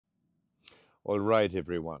All right,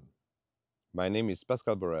 everyone. My name is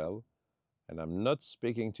Pascal Borel, and I'm not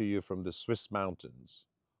speaking to you from the Swiss mountains.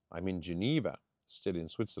 I'm in Geneva, still in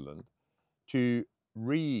Switzerland, to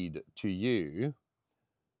read to you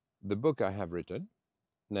the book I have written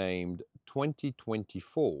named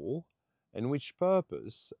 2024, and which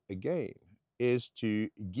purpose, again, is to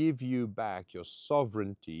give you back your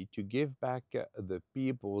sovereignty, to give back the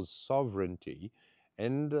people's sovereignty,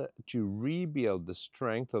 and to rebuild the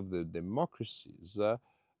strength of the democracies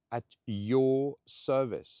at your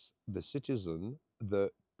service, the citizen, the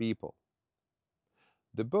people.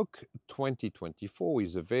 The book 2024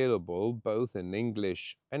 is available both in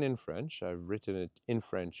English and in French. I've written it in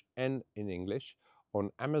French and in English on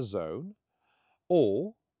Amazon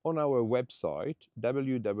or on our website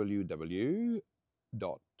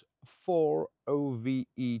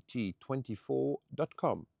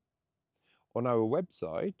www.4ovet24.com. On our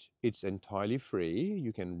website, it's entirely free.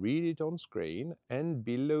 You can read it on screen, and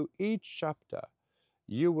below each chapter,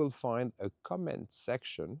 you will find a comment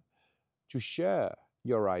section to share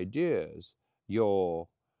your ideas, your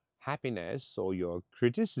happiness, or your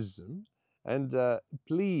criticism. And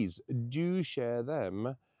please do share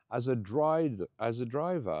them as a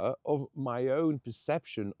driver of my own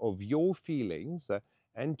perception of your feelings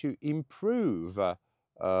and to improve, uh,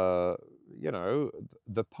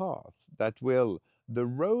 the path that will, the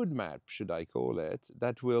roadmap, should I call it,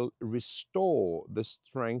 that will restore the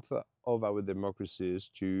strength of our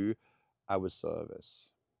democracies to our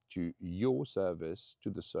service, to your service,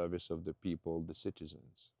 to the service of the people, the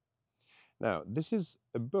citizens. Now, this is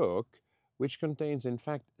a book which contains, in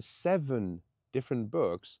fact, 7 different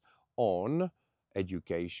books on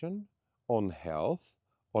education, on health,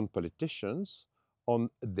 on politicians,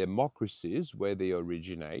 on democracies, where they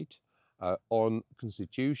originate, on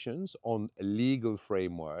constitutions, on legal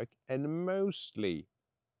framework, and mostly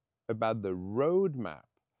about the roadmap,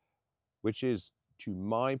 which is, to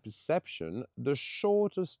my perception, the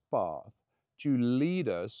shortest path to lead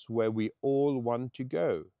us where we all want to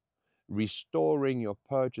go, restoring your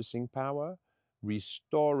purchasing power,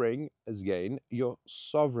 restoring, again, your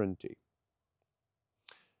sovereignty.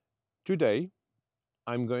 Today,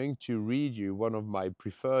 I'm going to read you one of my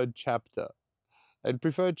preferred chapter. And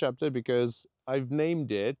preferred chapter because I've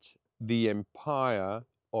named it The Empire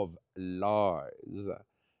of Lies,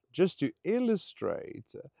 just to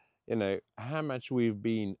illustrate, how much we've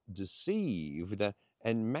been deceived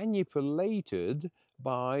and manipulated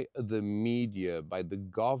by the media, by the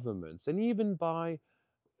governments, and even by,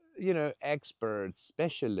 experts,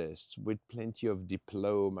 specialists with plenty of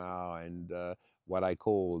diploma and what I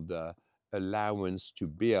call the allowance to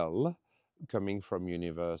bill coming from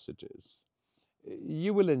universities.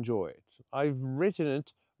 You will enjoy it. I've written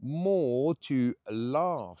it more to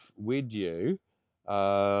laugh with you.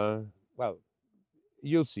 Uh, well,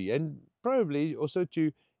 you'll see, and probably also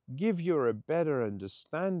to give you a better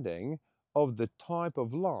understanding of the type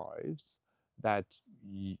of lives that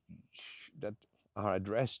that are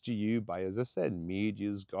addressed to you by, as I said,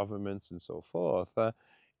 medias, governments, and so forth,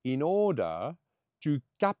 in order to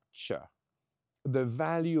capture the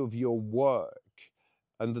value of your work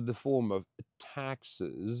under the form of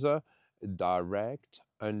taxes, direct,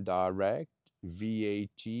 indirect,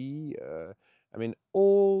 VAT, I mean,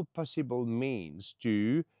 all possible means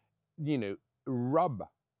to, rub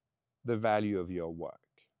the value of your work.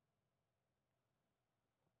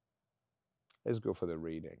 Let's go for the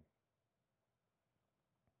reading.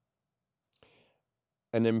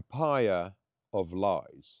 An empire of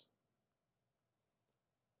lies.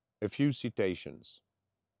 A few citations.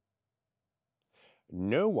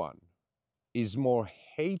 No one is more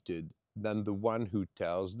hated than the one who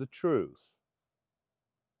tells the truth.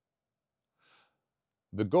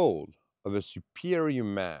 The goal of a superior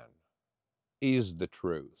man is the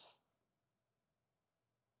truth.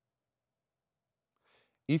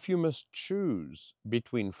 If you must choose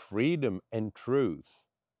between freedom and truth,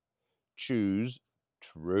 choose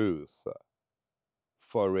truth,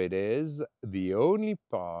 for it is the only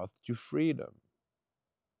path to freedom.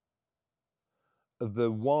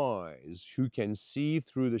 The wise who can see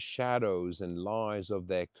through the shadows and lies of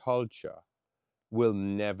their culture will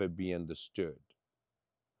never be understood.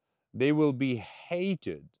 They will be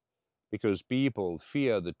hated because people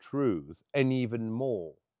fear the truth and even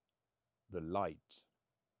more, the light.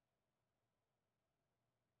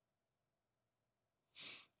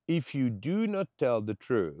 If you do not tell the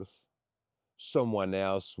truth, someone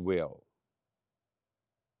else will.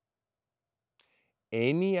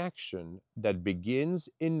 Any action that begins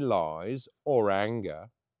in lies or anger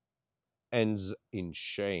ends in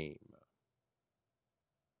shame.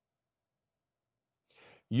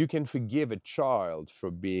 You can forgive a child for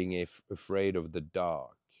being afraid of the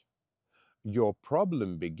dark. Your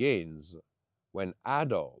problem begins when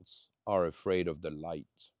adults are afraid of the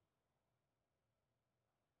light.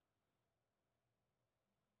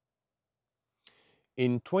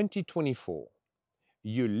 In 2024,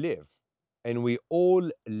 you live, and we all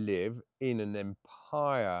live in an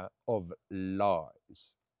empire of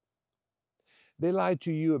lies. They lie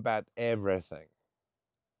to you about everything.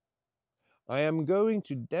 I am going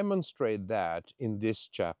to demonstrate that in this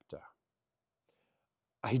chapter.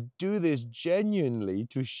 I do this genuinely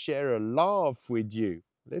to share a laugh with you,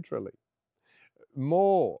 literally,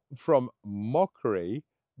 more from mockery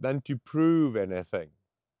than to prove anything.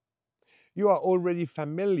 You are already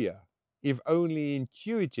familiar, if only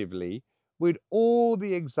intuitively, with all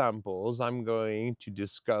the examples I'm going to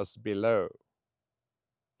discuss below.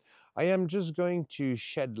 I am just going to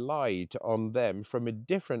shed light on them from a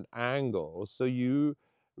different angle so you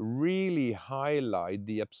really highlight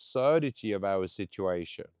the absurdity of our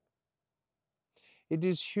situation. It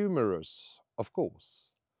is humorous, of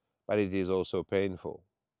course, but it is also painful.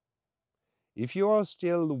 If you are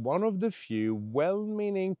still one of the few well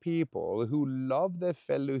meaning people who love their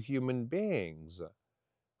fellow human beings,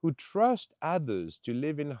 who trust others to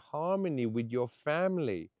live in harmony with your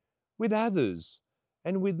family, with others,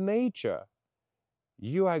 and with nature,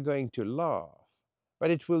 you are going to laugh, but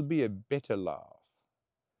it will be a bitter laugh.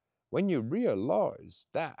 When you realize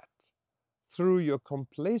that through your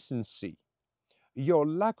complacency, your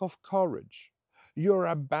lack of courage, your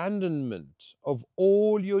abandonment of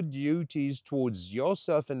all your duties towards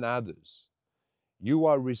yourself and others, you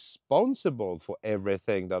are responsible for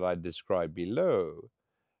everything that I described below,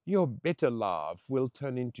 your bitter laugh will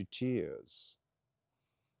turn into tears.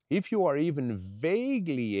 If you are even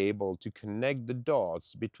vaguely able to connect the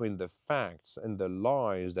dots between the facts and the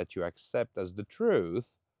lies that you accept as the truth,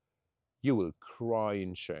 you will cry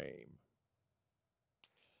in shame.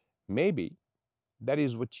 Maybe that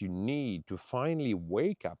is what you need to finally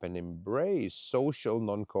wake up and embrace social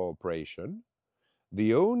non cooperation,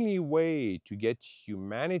 the only way to get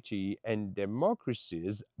humanity and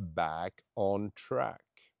democracies back on track.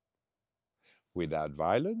 Without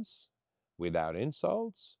violence, without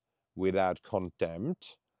insults, without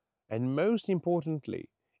contempt, and most importantly,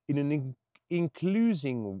 in an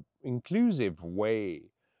inclusive way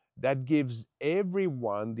that gives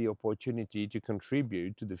everyone the opportunity to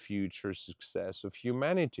contribute to the future success of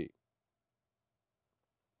humanity.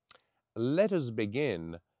 Let us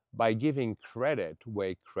begin by giving credit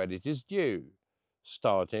where credit is due,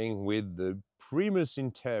 starting with the primus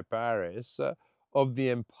inter pares of the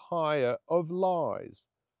empire of lies,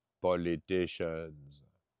 politicians.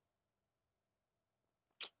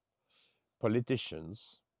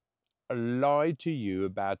 Politicians lie to you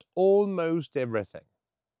about almost everything,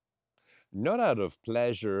 not out of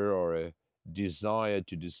pleasure or a desire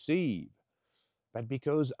to deceive, but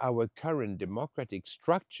because our current democratic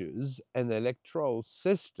structures and electoral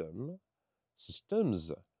systems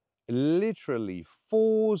literally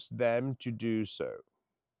force them to do so.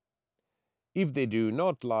 If they do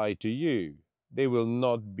not lie to you, they will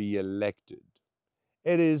not be elected.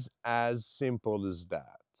 It is as simple as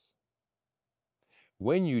that.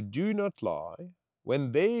 When you do not lie,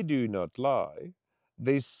 when they do not lie,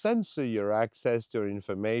 they censor your access to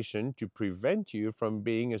information to prevent you from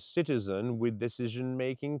being a citizen with decision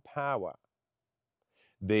making power.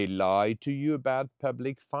 They lie to you about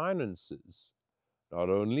public finances. Not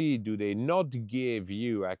only do they not give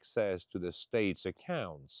you access to the state's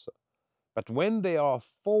accounts, but when they are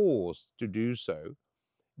forced to do so,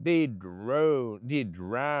 they drown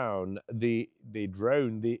the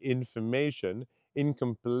information in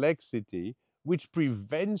complexity, which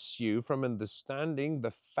prevents you from understanding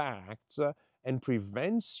the facts and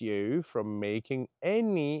prevents you from making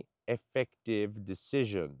any effective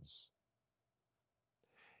decisions.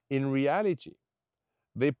 In reality,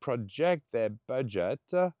 they project their budget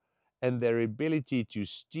and their ability to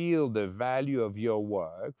steal the value of your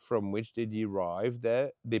work from which they derive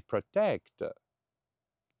they protect,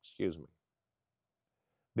 excuse me,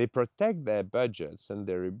 they protect their budgets and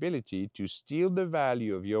their ability to steal the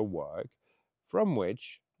value of your work from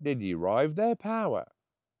which they derive their power.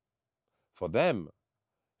 For them,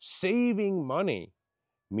 saving money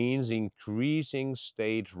means increasing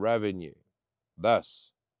state revenue,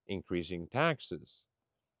 thus increasing taxes,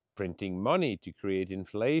 printing money to create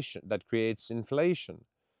inflation that creates inflation,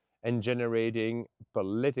 and generating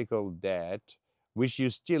political debt, which you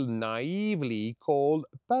still naively call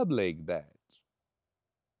public debt.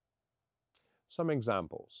 Some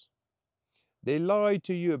examples. They lie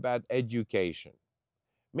to you about education,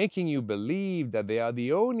 making you believe that they are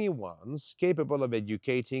the only ones capable of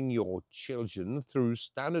educating your children through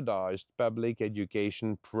standardized public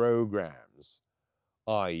education programs,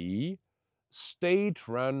 i.e., state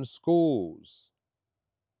run schools.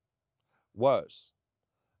 Worse,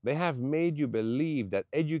 they have made you believe that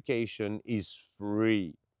education is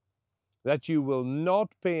free, that you will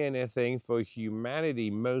not pay anything for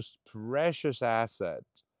humanity's most precious asset,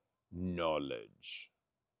 knowledge.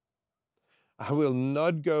 I will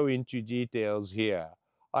not go into details here.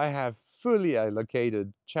 I have fully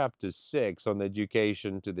allocated chapter 6 on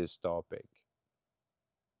education to this topic.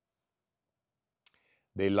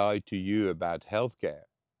 They lie to you about healthcare,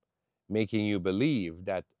 making you believe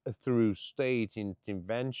that through state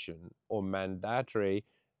intervention or mandatory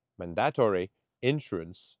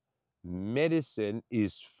insurance, medicine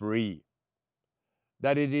is free,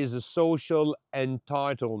 that it is a social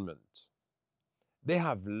entitlement. They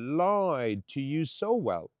have lied to you so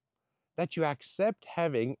well that you accept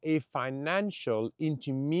having a financial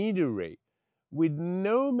intermediary with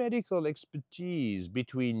no medical expertise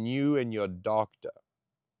between you and your doctor.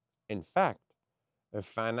 In fact, a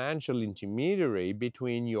financial intermediary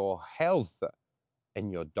between your health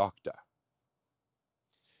and your doctor.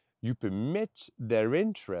 You permit their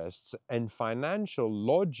interests and financial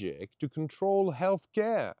logic to control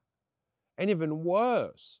healthcare, and even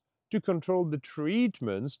worse, to control the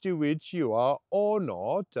treatments to which you are or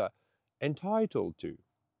not entitled to.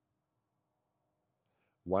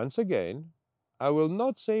 Once again, I will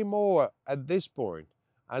not say more at this point,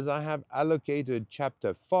 as I have allocated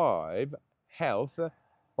chapter 5, health,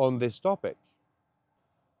 on this topic.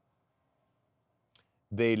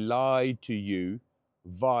 They lie to you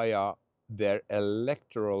via their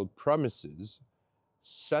electoral promises,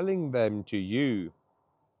 selling them to you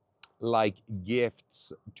like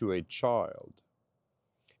gifts to a child.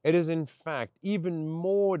 It is in fact even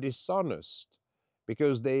more dishonest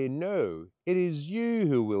because they know it is you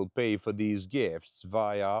who will pay for these gifts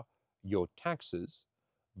via your taxes,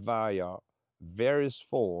 via various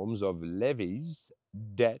forms of levies,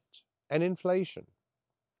 debt, and inflation.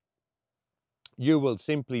 You will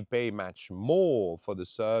simply pay much more for the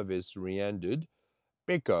service rendered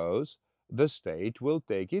because the state will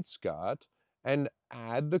take its cut and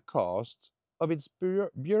add the cost of its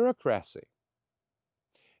bureaucracy.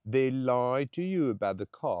 They lie to you about the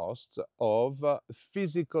costs of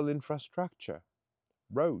physical infrastructure,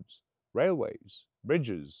 roads, railways,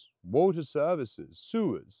 bridges, water services,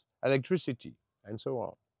 sewers, electricity, and so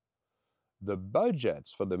on. The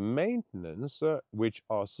budgets for the maintenance, which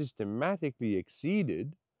are systematically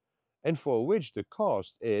exceeded, and for which the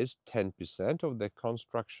cost is 10% of the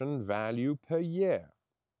construction value per year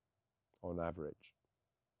on average.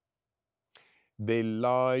 They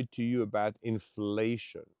lie to you about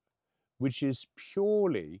inflation, which is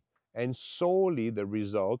purely and solely the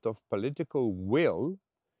result of political will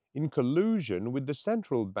in collusion with the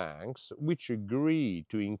central banks, which agree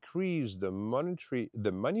to increase the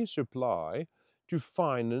money supply to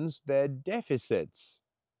finance their deficits.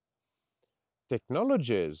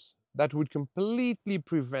 Technologies that would completely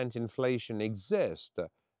prevent inflation exist,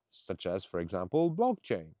 such as, for example,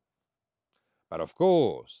 blockchain. But of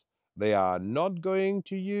course, they are not going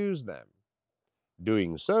to use them.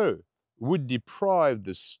 Doing so would deprive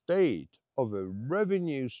the state of a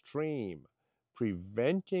revenue stream,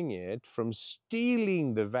 preventing it from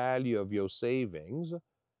stealing the value of your savings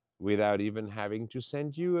without even having to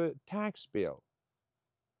send you a tax bill.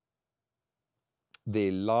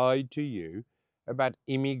 They lied to you about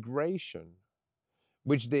immigration,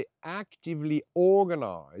 which they actively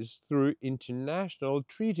organize through international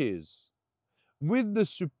treaties with the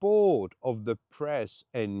support of the press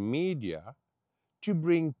and media to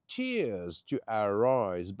bring tears to our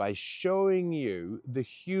eyes by showing you the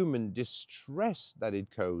human distress that it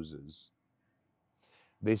causes.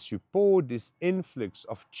 They support this influx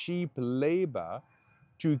of cheap labor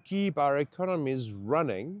to keep our economies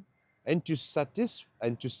running and to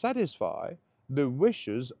satisfy the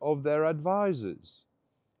wishes of their advisors,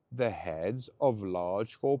 the heads of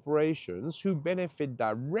large corporations who benefit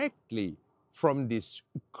directly from this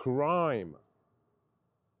crime.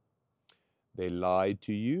 They lie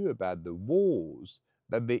to you about the wars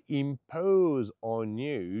that they impose on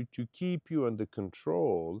you to keep you under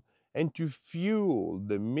control and to fuel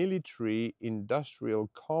the military industrial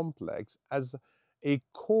complex as a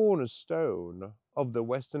cornerstone of the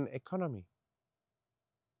Western economy.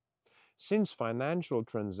 Since financial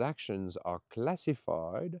transactions are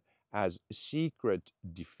classified as secret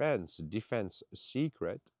defense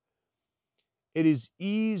secret, it is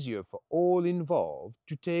easier for all involved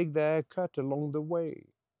to take their cut along the way.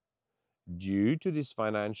 Due to this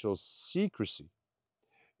financial secrecy,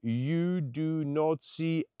 you do not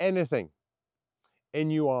see anything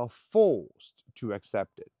and you are forced to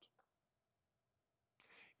accept it.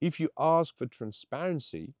 If you ask for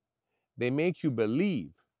transparency, they make you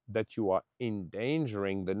believe that you are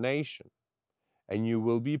endangering the nation and you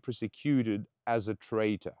will be prosecuted as a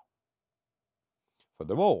traitor.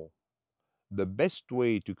 Furthermore, the best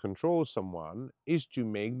way to control someone is to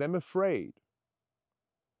make them afraid.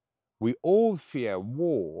 We all fear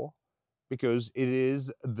war because it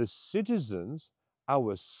is the citizens,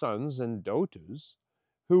 our sons and daughters,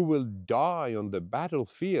 who will die on the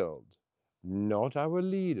battlefield, not our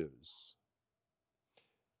leaders.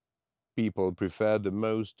 People prefer the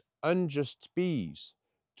most unjust peace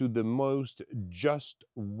to the most just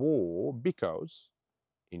war because,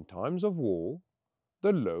 in times of war,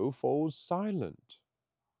 the law falls silent.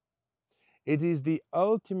 It is the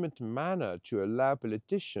ultimate manner to allow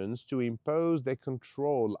politicians to impose their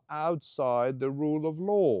control outside the rule of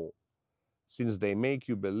law, since they make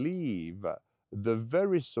you believe the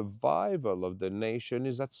very survival of the nation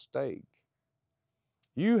is at stake.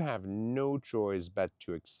 You have no choice but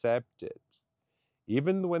to accept it,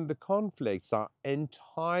 even when the conflicts are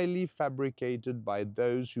entirely fabricated by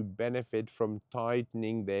those who benefit from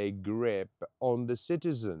tightening their grip on the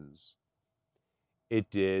citizens.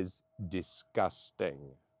 It is disgusting.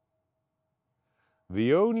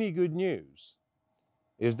 The only good news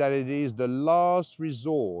is that it is the last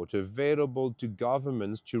resort available to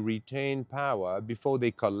governments to retain power before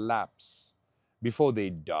they collapse, before they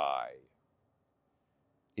die.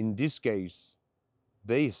 In this case,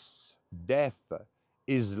 this death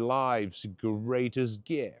is life's greatest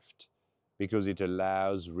gift because it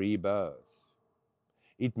allows rebirth.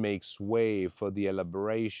 It makes way for the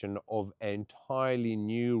elaboration of entirely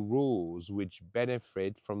new rules which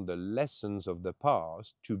benefit from the lessons of the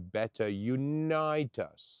past to better unite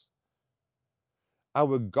us.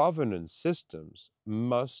 Our governance systems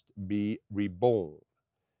must be reborn,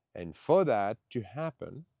 and for that to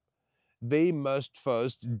happen, they must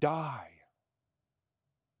first die.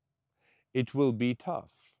 It will be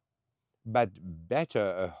tough, but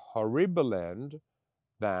better a horrible end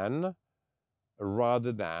than,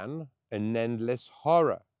 rather than, an endless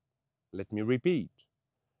horror. Let me repeat.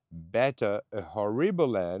 Better a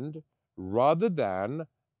horrible end rather than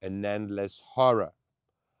an endless horror,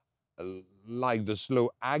 like the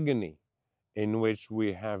slow agony in which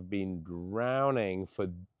we have been drowning for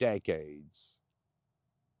decades.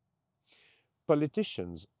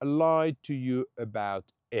 Politicians lie to you about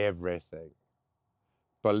everything.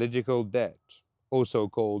 Political debt, also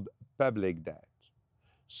called public debt,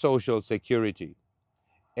 social security,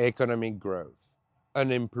 economic growth,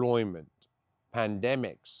 unemployment,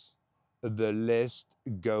 pandemics, the list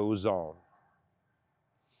goes on.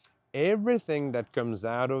 Everything that comes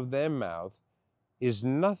out of their mouth is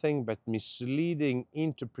nothing but misleading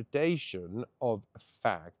interpretation of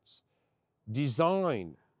facts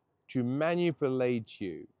designed to manipulate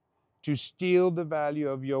you, to steal the value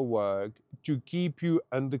of your work, to keep you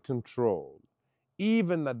under control,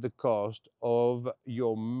 even at the cost of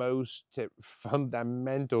your most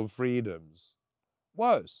fundamental freedoms.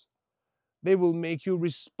 Worse, they will make you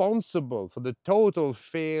responsible for the total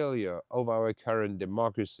failure of our current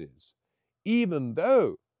democracies, even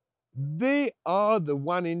though they are the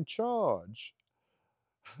one in charge,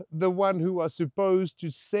 the one who are supposed to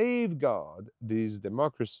safeguard these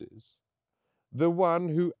democracies, the one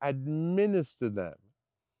who administer them.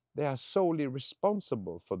 They are solely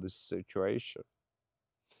responsible for this situation.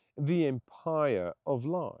 The empire of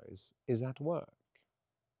lies is at work.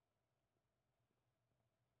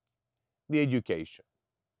 The education.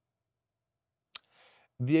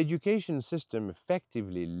 The education system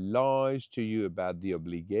effectively lies to you about the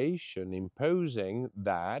obligation imposing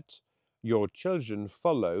that your children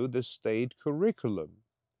follow the state curriculum,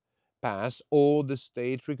 pass all the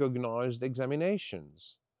state recognized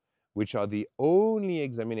examinations, which are the only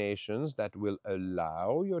examinations that will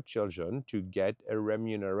allow your children to get a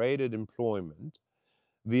remunerated employment,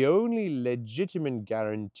 the only legitimate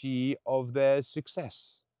guarantee of their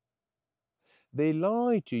success. They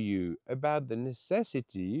lie to you about the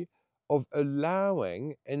necessity of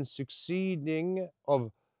allowing and succeeding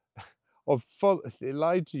they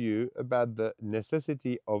lie to you about the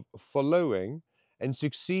necessity of following and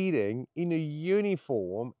succeeding in a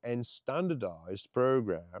uniform and standardized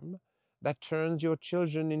program that turns your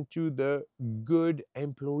children into the good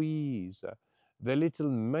employees, the little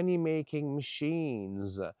money-making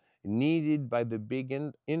machines needed by the big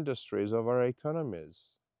industries of our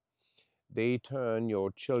economies. They turn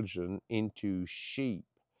your children into sheep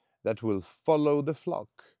that will follow the flock,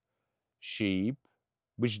 sheep,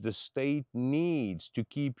 which the state needs to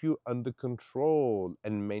keep you under control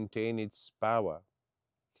and maintain its power.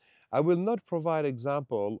 I will not provide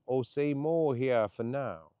example or say more here for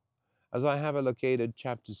now, as I have allocated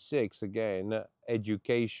chapter 6 again,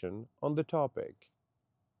 education, on the topic.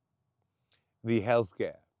 The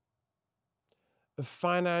healthcare.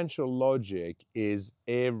 Financial logic is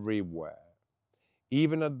everywhere,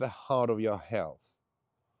 even at the heart of your health.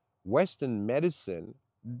 Western medicine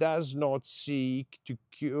does not seek to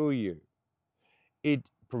cure you. It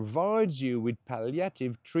provides you with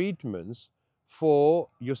palliative treatments for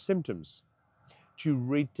your symptoms to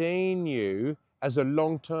retain you as a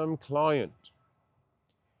long-term client.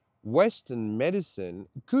 Western medicine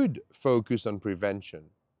could focus on prevention.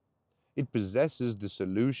 It possesses the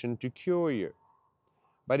solution to cure you,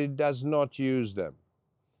 but it does not use them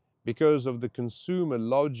because of the consumer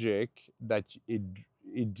logic that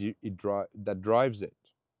drives it.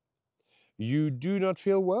 You do not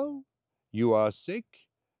feel well, you are sick,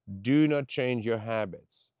 do not change your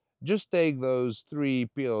habits. Just take those 3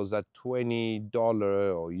 pills at $20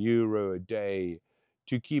 or euro a day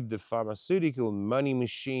to keep the pharmaceutical money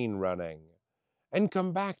machine running. And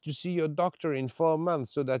come back to see your doctor in 4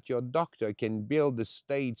 months so that your doctor can bill the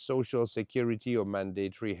state social security or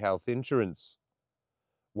mandatory health insurance.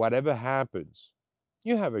 Whatever happens,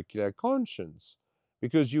 you have a clear conscience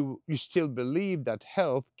because you still believe that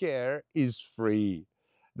health care is free,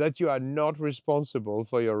 that you are not responsible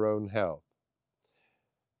for your own health.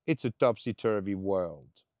 It's a topsy-turvy world.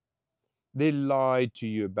 They lie to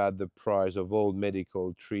you about the price of all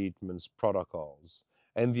medical treatments protocols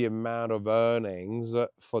and the amount of earnings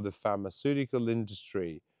for the pharmaceutical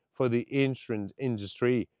industry, for the insurance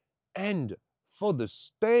industry, and for the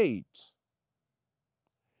state.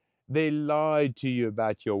 They lie to you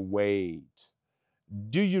about your weight.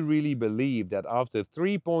 Do you really believe that after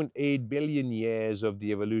 3.8 billion years of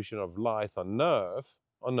the evolution of life on Earth,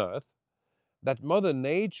 that Mother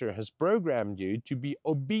Nature has programmed you to be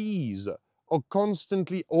obese or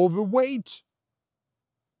constantly overweight?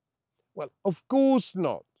 Well, of course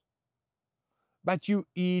not. But you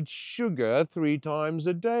eat sugar 3 times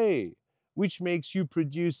a day, which makes you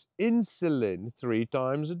produce insulin 3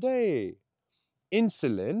 times a day.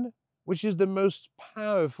 Insulin, which is the most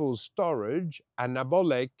powerful storage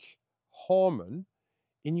anabolic hormone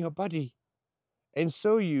in your body. And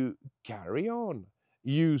so you carry on.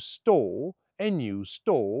 You store and you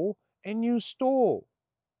store and you store.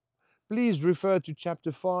 Please refer to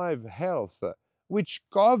chapter 5, health, which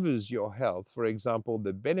covers your health, for example,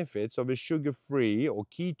 the benefits of a sugar-free or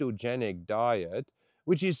ketogenic diet,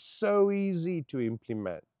 which is so easy to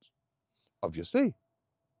implement. Obviously,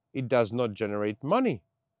 it does not generate money.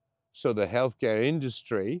 So the healthcare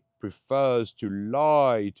industry prefers to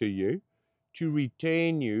lie to you to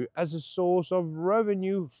retain you as a source of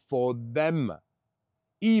revenue for them,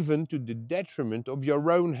 even to the detriment of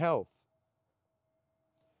your own health.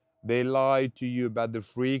 They lie to you about the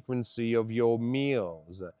frequency of your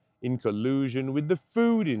meals in collusion with the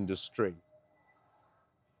food industry.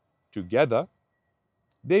 Together,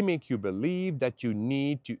 they make you believe that you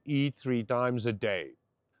need to eat 3 times a day.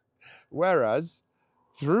 Whereas,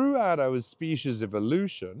 throughout our species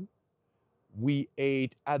evolution, we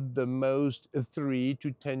ate at the most 3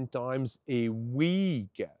 to 10 times a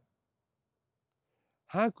week.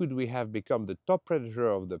 How could we have become the top predator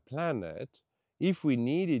of the planet if we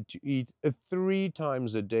needed to eat 3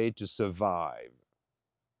 times a day to survive?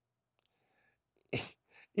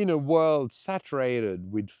 In a world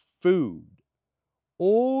saturated with food,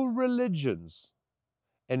 all religions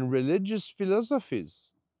and religious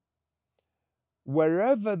philosophies,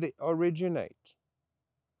 wherever they originate,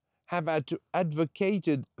 have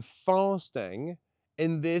advocated fasting,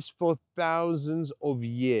 and this for thousands of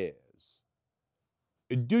years.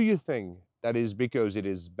 Do you think that is because it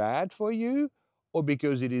is bad for you or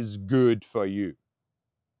because it is good for you?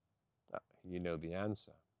 You know the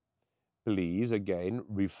answer. Please again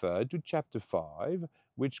refer to chapter 5,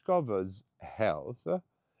 which covers health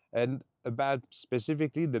and about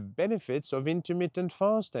specifically the benefits of intermittent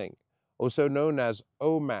fasting, also known as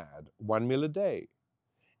OMAD, 1 meal a day.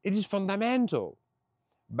 It is fundamental,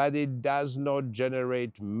 but it does not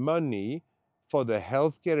generate money for the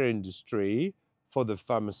healthcare industry, for the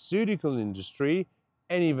pharmaceutical industry,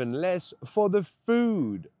 and even less for the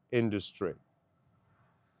food industry.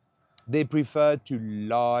 They prefer to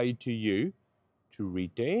lie to you to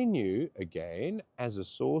retain you again as a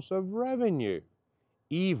source of revenue,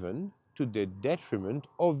 even to the detriment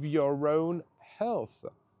of your own health.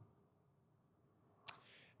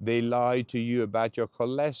 They lie to you about your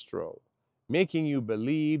cholesterol, making you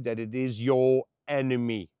believe that it is your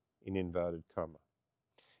enemy. in inverted comma.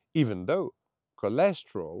 Even though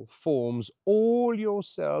cholesterol forms all your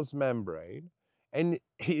cell's membrane and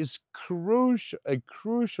is a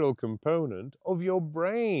crucial component of your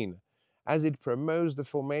brain, as it promotes the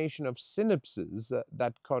formation of synapses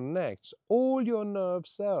that connects all your nerve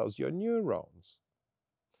cells, your neurons.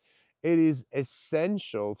 It is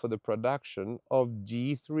essential for the production of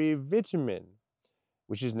D3 vitamin,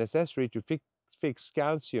 which is necessary to fix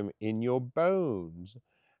calcium in your bones,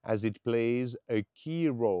 as it plays a key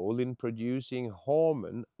role in producing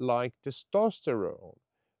hormone like testosterone,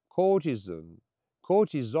 cortisone,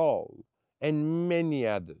 cortisol, and many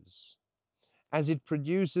others, as it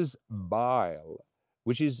produces bile,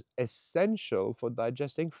 which is essential for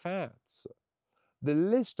digesting fats. The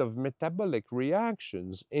list of metabolic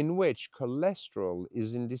reactions in which cholesterol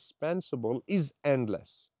is indispensable is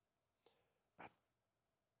endless.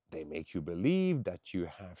 They make you believe that you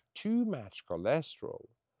have too much cholesterol,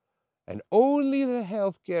 and only the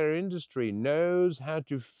healthcare industry knows how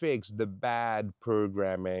to fix the bad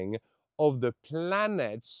programming of the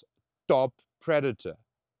planet's top predator,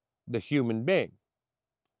 the human being.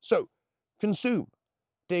 So, consume,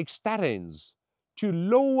 take statins to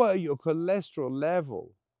lower your cholesterol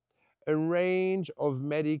level, a range of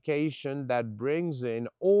medication that brings in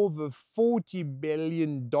over $40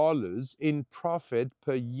 billion in profit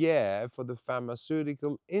per year for the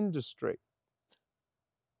pharmaceutical industry.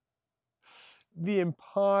 The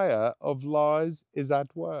empire of lies is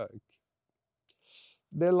at work.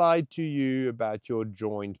 They lied to you about your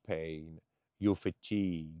joint pain, your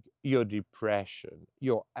fatigue, your depression,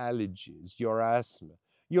 your allergies, your asthma,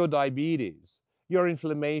 your diabetes, your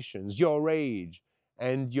inflammations, your age,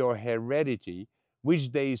 and your heredity,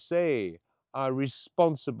 which they say are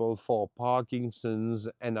responsible for Parkinson's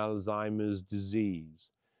and Alzheimer's disease.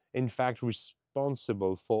 In fact,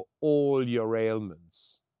 responsible for all your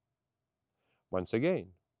ailments. Once again,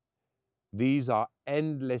 these are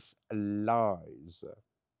endless lies.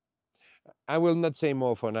 I will not say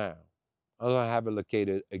more for now, as I have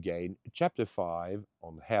allocated again chapter 5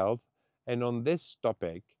 on health and on this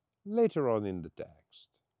topic later on in the text.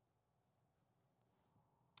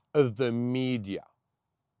 The media.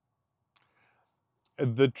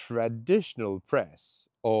 The traditional press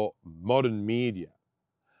or modern media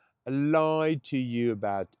lie to you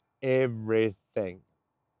about everything.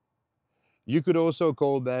 You could also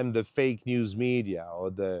call them the fake news media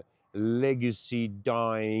or the legacy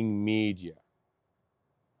dying media.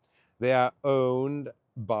 They are owned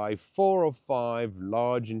by 4 or 5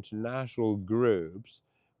 large international groups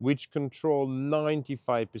which control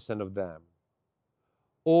 95% of them.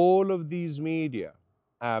 All of these media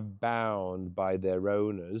are bound by their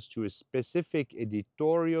owners to a specific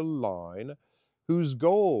editorial line whose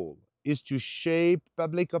goal is to shape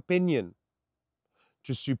public opinion,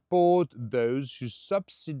 to support those who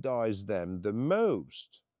subsidize them the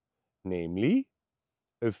most, namely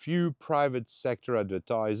a few private sector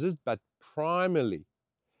advertisers, but primarily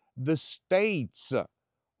the states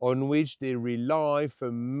on which they rely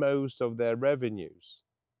for most of their revenues.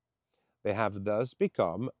 They have thus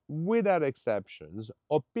become, without exceptions,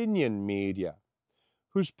 opinion media,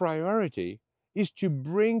 whose priority is to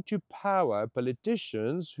bring to power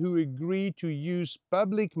politicians who agree to use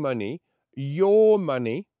public money, your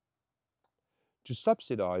money, to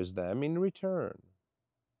subsidize them in return.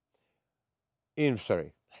 In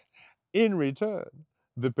return,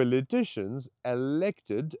 the politicians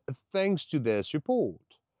elected thanks to their support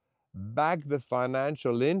back the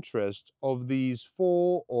financial interest of these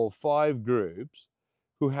 4 or 5 groups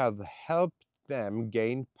who have helped them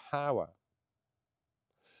gain power.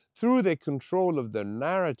 Through their control of the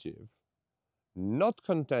narrative, not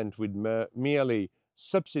content with merely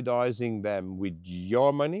subsidizing them with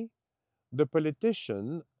your money, the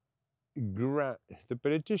politicians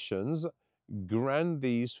grant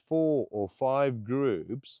these 4 or 5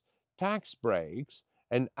 groups tax breaks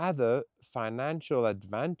and other financial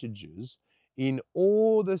advantages in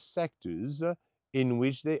all the sectors in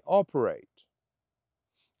which they operate.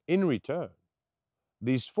 In return,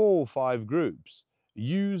 these 4 or 5 groups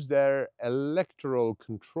use their electoral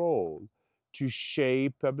control to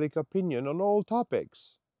shape public opinion on all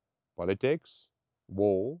topics: politics,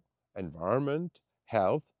 war, environment,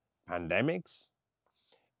 health, pandemics,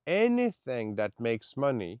 anything that makes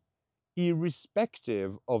money,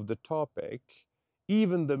 irrespective of the topic,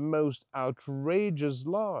 even the most outrageous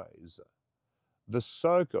lies. The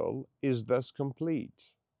circle is thus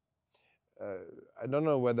complete. I don't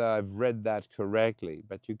know whether I've read that correctly,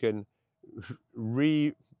 but you can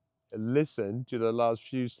re-listen to the last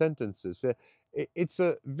few sentences. It's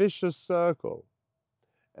a vicious circle.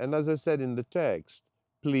 And as I said in the text,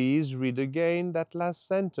 Please read again that last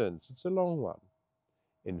sentence. It's a long one.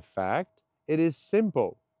 In fact, it is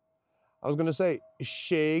simple. I was going to say,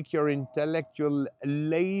 shake your intellectual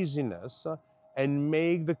laziness and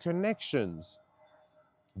make the connections.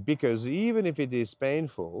 Because even if it is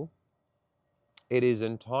painful, it is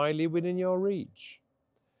entirely within your reach.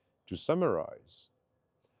 To summarize,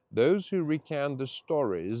 those who recount the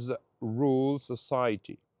stories rule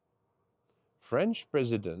society. French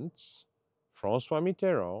presidents François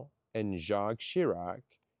Mitterrand and Jacques Chirac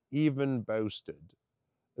even boasted,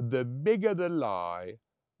 the bigger the lie,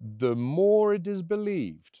 the more it is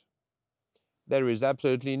believed. There is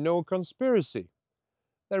absolutely no conspiracy.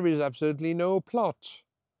 There is absolutely no plot.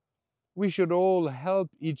 We should all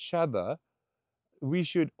help each other. We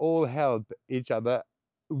should all help each other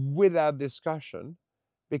without discussion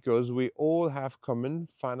because we all have common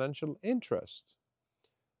financial interest,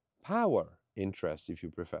 power interest, if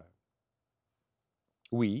you prefer.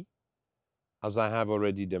 We, as I have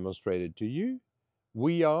already demonstrated to you,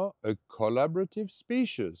 we are a collaborative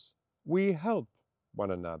species. We help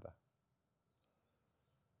one another.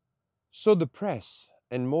 So the press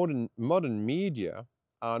and modern media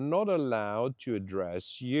are not allowed to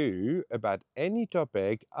address you about any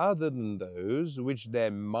topic other than those which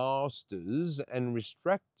their masters and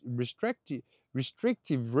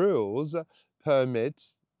restrictive rules permit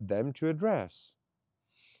them to address.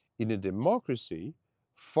 In a democracy,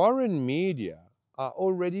 foreign media are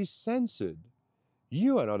already censored.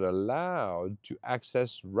 You are not allowed to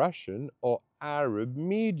access Russian or Arab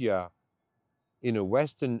media. In a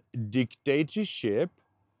Western dictatorship,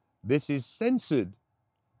 this is censored,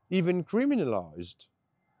 even criminalized.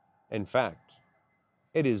 In fact,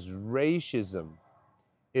 it is racism,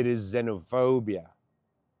 it is xenophobia.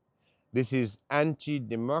 This is anti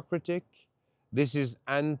democratic, this is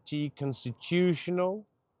anti constitutional,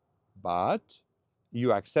 but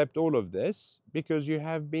you accept all of this because you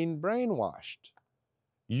have been brainwashed.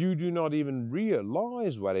 You do not even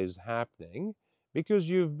realize what is happening because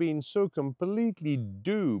you've been so completely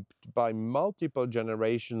duped by multiple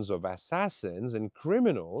generations of assassins and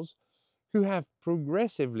criminals who have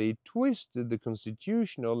progressively twisted the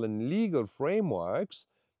constitutional and legal frameworks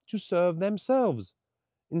to serve themselves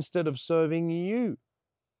instead of serving you.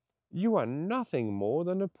 You are nothing more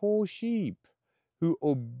than a poor sheep who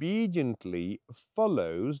obediently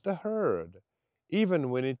follows the herd,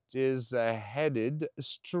 even when it is headed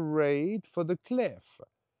straight for the cliff.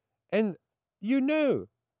 And you know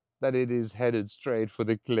that it is headed straight for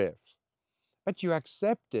the cliff, but you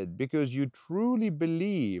accept it because you truly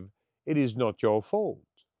believe it is not your fault.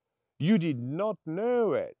 You did not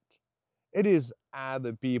know it. It is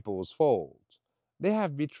other people's fault. They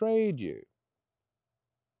have betrayed you.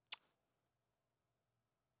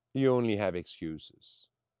 You only have excuses.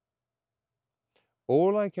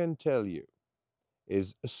 All I can tell you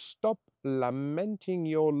is stop lamenting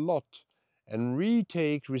your lot and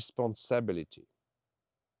retake responsibility.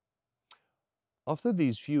 After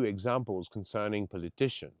these few examples concerning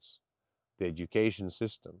politicians, the education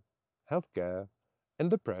system, healthcare,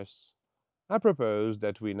 and the press, I propose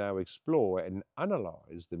that we now explore and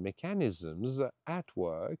analyze the mechanisms at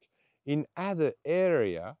work in other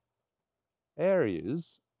areas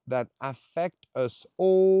that affect us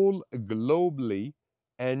all globally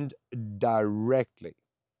and directly.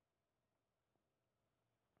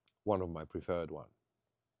 One of my preferred ones.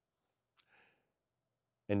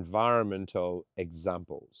 Environmental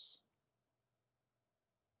examples.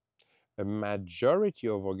 A majority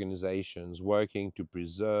of organizations working to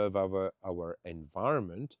preserve our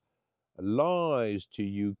environment lies to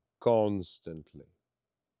you constantly.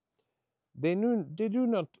 They do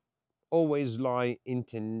not always lie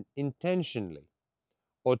intentionally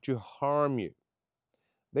or to harm you.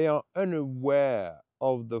 They are unaware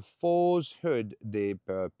of the falsehood they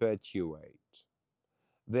perpetuate.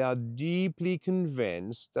 They are deeply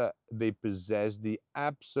convinced that they possess the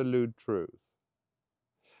absolute truth.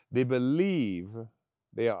 They believe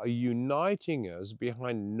they are uniting us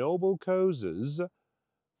behind noble causes,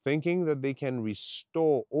 thinking that they can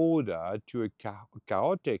restore order to a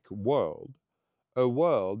chaotic world, a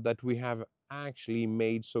world that we have actually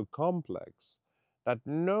made so complex that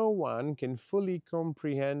no one can fully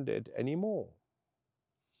comprehend it anymore.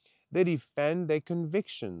 They defend their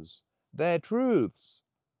convictions, their truths,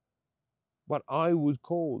 what I would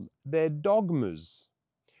call their dogmas,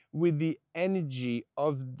 with the energy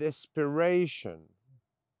of desperation.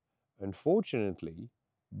 Unfortunately,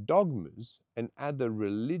 dogmas and other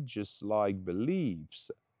religious like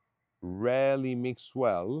beliefs rarely mix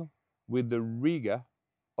well with the rigor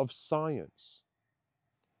of science.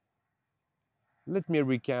 Let me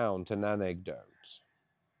recount an anecdote.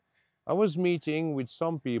 I was meeting with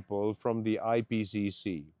some people from the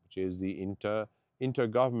IPCC, which is the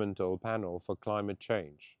Intergovernmental Panel for Climate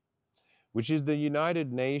Change, which is the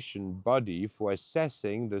United Nations body for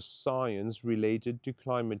assessing the science related to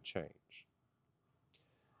climate change.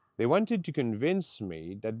 They wanted to convince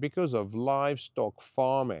me that because of livestock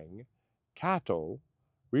farming, cattle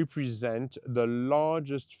represent the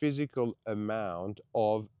largest physical amount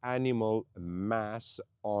of animal mass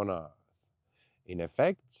on Earth. In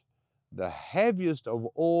effect, the heaviest of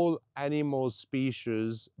all animal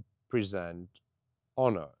species present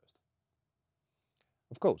on Earth.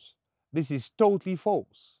 Of course, this is totally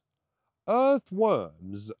false.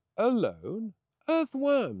 Earthworms alone,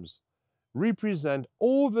 earthworms represent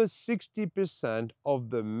over 60% of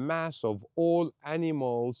the mass of all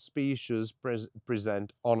animal species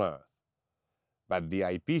present on Earth. But the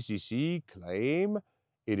IPCC claim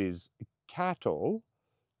it is cattle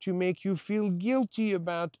to make you feel guilty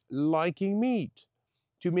about liking meat,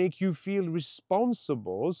 to make you feel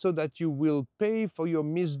responsible so that you will pay for your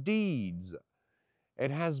misdeeds.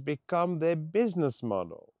 It has become their business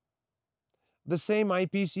model. The same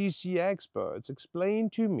IPCC experts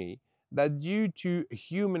explained to me that due to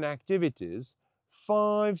human activities,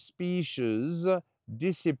 5 species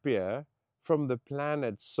disappear from the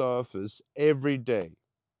planet's surface every day.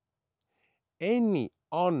 Any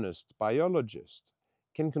honest biologist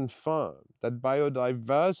can confirm that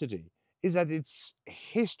biodiversity is at its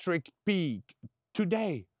historic peak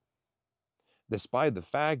today, despite the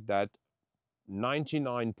fact that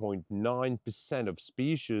 99.9% of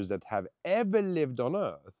species that have ever lived on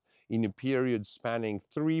Earth in a period spanning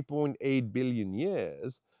 3.8 billion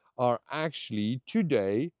years are actually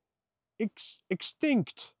today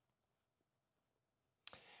extinct.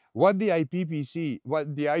 What the IPCC,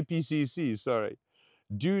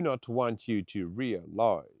 do not want you to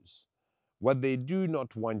realize, what they do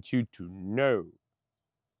not want you to know,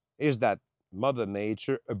 is that Mother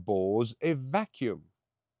Nature abhors a vacuum.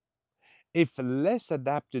 If less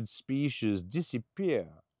adapted species disappear,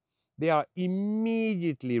 they are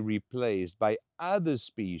immediately replaced by other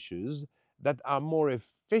species that are more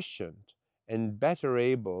efficient and better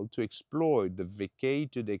able to exploit the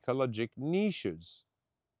vacated ecologic niches.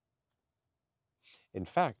 In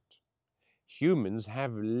fact, humans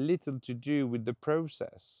have little to do with the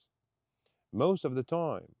process. Most of the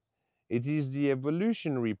time, it is the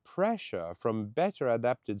evolutionary pressure from better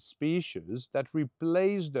adapted species that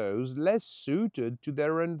replace those less suited to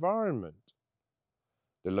their environment.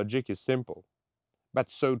 The logic is simple,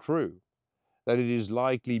 but so true that it is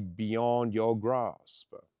likely beyond your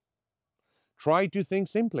grasp. Try to think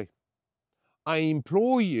simply. I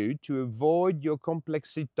implore you to avoid your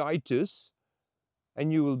complexities,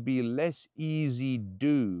 and you will be less easy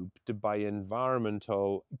duped by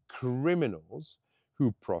environmental criminals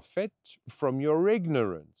who profit from your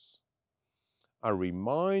ignorance. I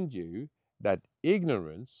remind you that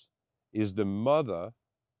ignorance is the mother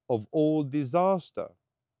of all disaster,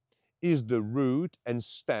 is the root and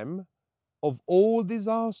stem of all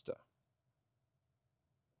disaster.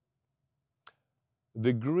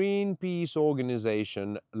 The Greenpeace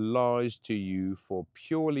organization lies to you for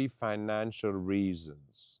purely financial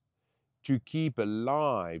reasons, to keep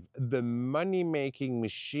alive the money-making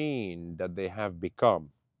machine that they have become.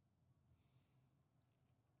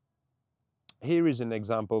 Here is an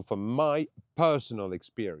example from my personal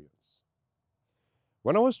experience.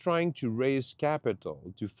 When I was trying to raise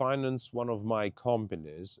capital to finance one of my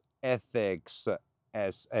companies, Ethics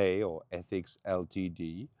SA or Ethics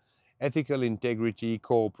Ltd, Ethical Integrity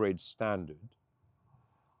Corporate Standard,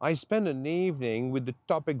 I spent an evening with the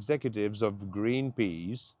top executives of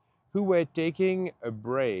Greenpeace who were taking a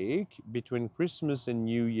break between Christmas and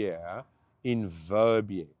New Year in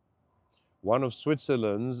Verbier, one of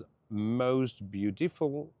Switzerland's most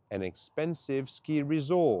beautiful and expensive ski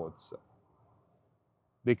resorts.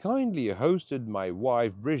 They kindly hosted my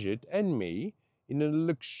wife Brigitte and me in a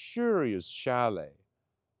luxurious chalet,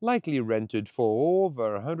 likely rented for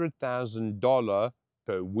over $100,000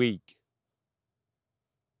 per week.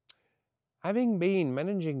 Having been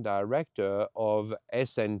managing director of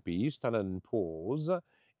S&P Standard & Poor's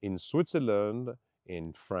in Switzerland,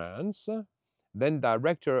 in France, then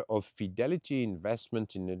director of Fidelity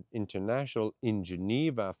Investment International in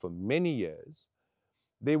Geneva for many years,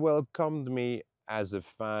 they welcomed me as a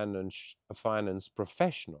finance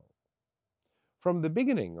professional. From the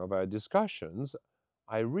beginning of our discussions,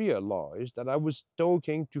 I realized that I was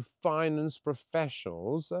talking to finance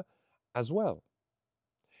professionals as well,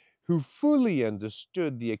 who fully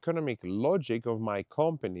understood the economic logic of my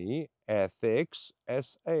company, Ethics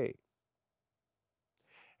SA.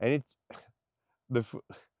 And it's the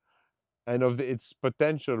and of its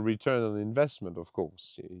potential return on investment, of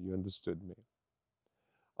course. You understood me.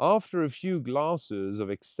 After a few glasses of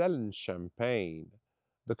excellent champagne,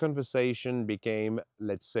 the conversation became,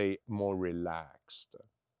 let's say, more relaxed.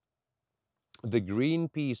 The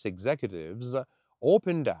Greenpeace executives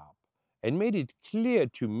opened up and made it clear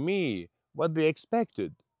to me what they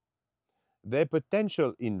expected. Their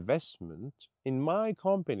potential investment in my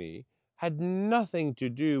company had nothing to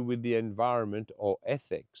do with the environment or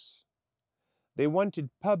ethics. They wanted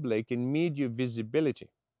public and media visibility.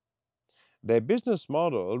 Their business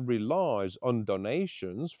model relies on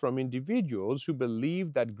donations from individuals who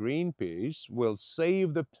believe that Greenpeace will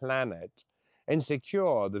save the planet and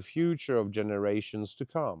secure the future of generations to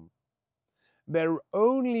come. Their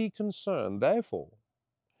only concern, therefore,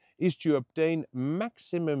 is to obtain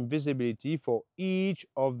maximum visibility for each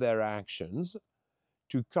of their actions,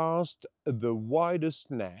 to cast the widest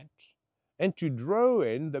net, and to draw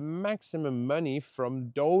in the maximum money from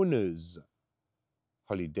donors.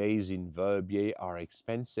 Holidays in Verbier are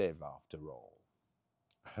expensive, after all.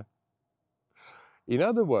 In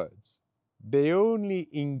other words, they only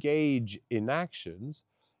engage in actions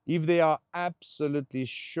if they are absolutely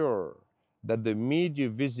sure that the media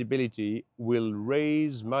visibility will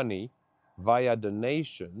raise money via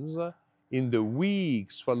donations in the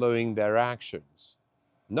weeks following their actions,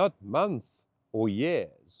 not months or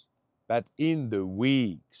years, but in the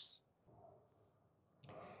weeks.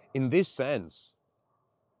 In this sense,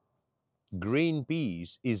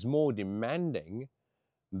 Greenpeace is more demanding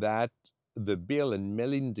than the Bill and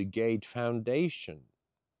Melinda Gates Foundation,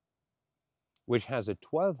 which has a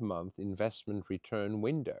 12-month investment return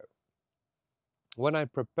window. When I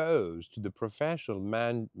proposed to the professional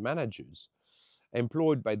managers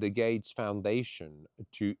employed by the Gates Foundation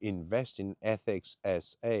to invest in Ethics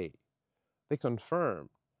SA, they confirmed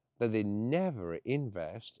that they never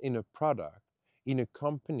invest in a product, in a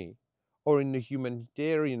company, or in a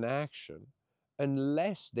humanitarian action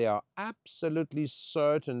unless they are absolutely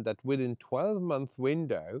certain that within 12-month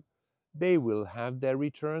window they will have their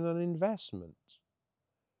return on investment.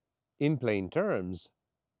 In plain terms,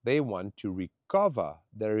 they want to recover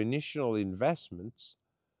their initial investments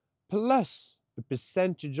plus a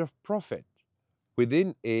percentage of profit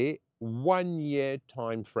within a 1-year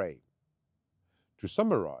time frame. To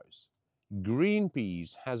summarize,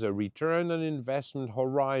 Greenpeace has a return on investment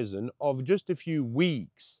horizon of just a few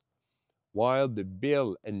weeks, while the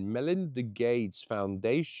Bill and Melinda Gates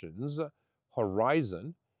Foundation's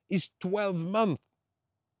horizon is 12 months.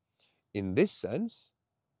 In this sense,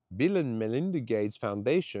 Bill and Melinda Gates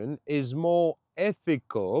Foundation is more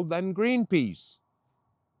ethical than Greenpeace.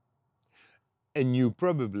 And you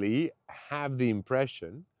probably have the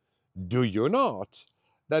impression, do you not,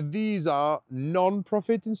 that these are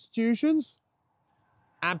non-profit institutions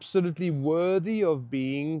absolutely worthy of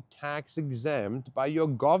being tax exempt by your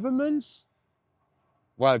governments?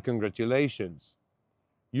 Well, congratulations.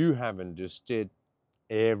 You have understood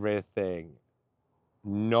everything.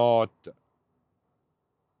 Not.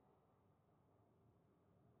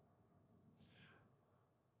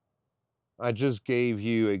 I just gave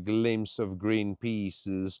you a glimpse of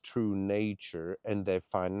Greenpeace's true nature and their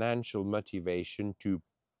financial motivation to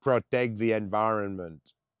protect the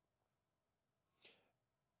environment.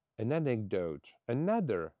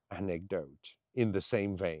 Another anecdote in the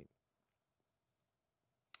same vein.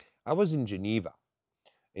 I was in Geneva,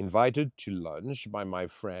 invited to lunch by my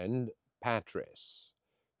friend Patrice,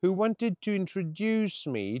 who wanted to introduce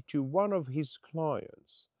me to one of his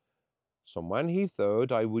clients, someone he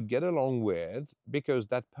thought I would get along with because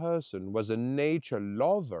that person was a nature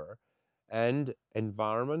lover and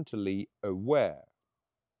environmentally aware.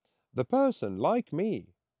 The person, like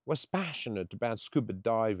me, was passionate about scuba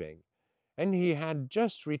diving, and he had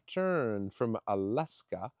just returned from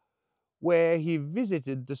Alaska, where he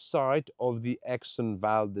visited the site of the Exxon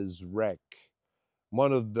Valdez wreck,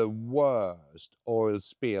 one of the worst oil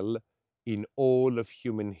spill in all of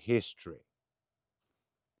human history.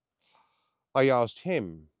 I asked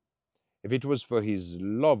him if it was for his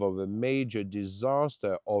love of a major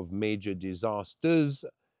disaster of major disasters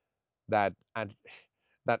that,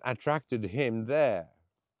 that attracted him there.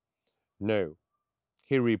 No,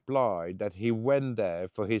 he replied that he went there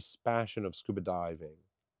for his passion of scuba diving.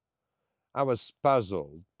 I was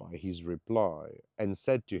puzzled by his reply and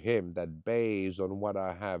said to him that based on what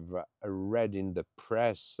I have read in the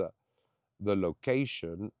press, the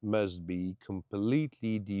location must be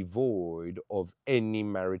completely devoid of any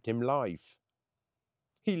maritime life.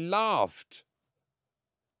 He laughed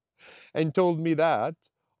and told me that,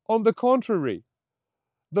 on the contrary,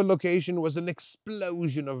 The location was an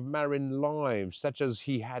explosion of marine life, such as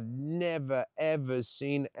he had never ever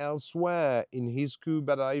seen elsewhere in his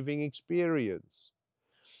scuba diving experience.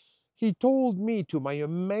 He told me, to my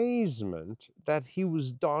amazement, that he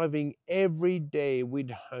was diving every day with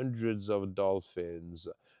hundreds of dolphins,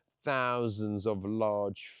 thousands of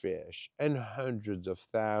large fish, and hundreds of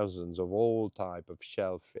thousands of all type of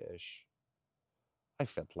shellfish. I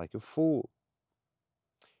felt like a fool.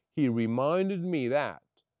 He reminded me that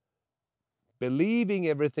believing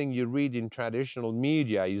everything you read in traditional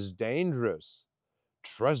media is dangerous.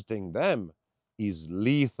 Trusting them is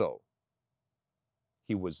lethal.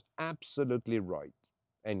 He was absolutely right,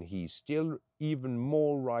 and he's still even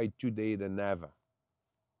more right today than ever.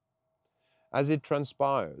 As it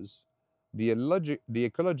transpires, the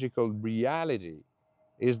ecological reality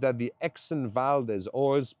is that the Exxon Valdez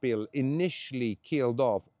oil spill initially killed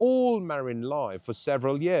off all marine life for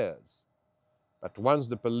several years. But once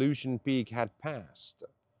the pollution peak had passed,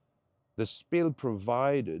 the spill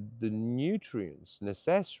provided the nutrients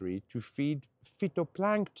necessary to feed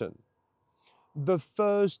phytoplankton, the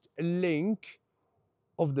first link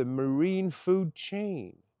of the marine food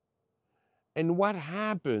chain. And what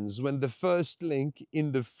happens when the first link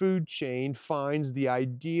in the food chain finds the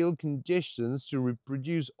ideal conditions to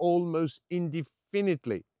reproduce almost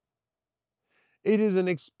indefinitely? It is an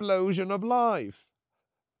explosion of life.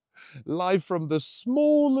 Life from the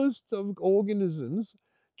smallest of organisms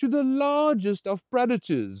to the largest of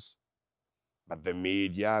predators. But the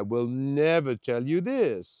media will never tell you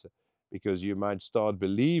this, because you might start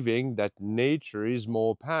believing that nature is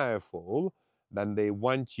more powerful than they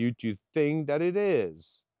want you to think that it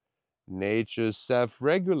is. Nature self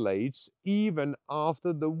regulates even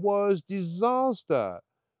after the worst disaster,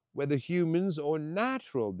 whether humans or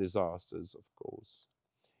natural disasters, of course.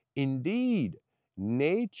 Indeed,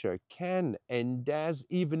 nature can and does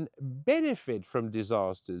even benefit from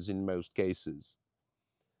disasters in most cases.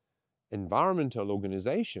 Environmental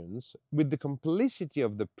organizations, with the complicity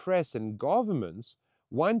of the press and governments,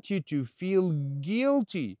 want you to feel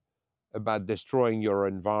guilty about destroying your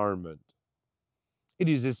environment. It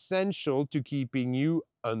is essential to keeping you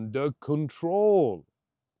under control.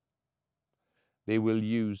 They will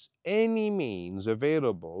use any means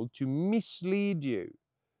available to mislead you,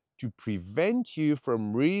 to prevent you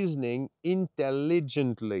from reasoning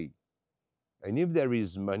intelligently. And if there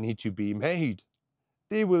is money to be made,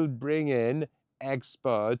 they will bring in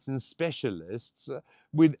experts and specialists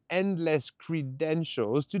with endless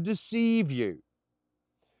credentials to deceive you.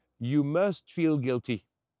 You must feel guilty,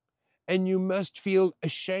 and you must feel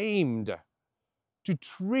ashamed to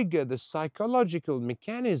trigger the psychological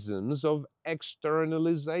mechanisms of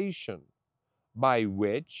externalization, by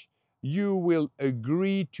which you will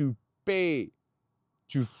agree to pay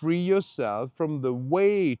to free yourself from the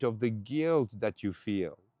weight of the guilt that you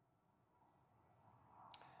feel.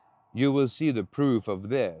 You will see the proof of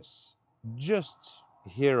this just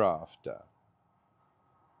hereafter.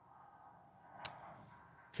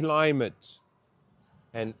 Climate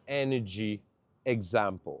and energy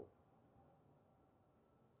example.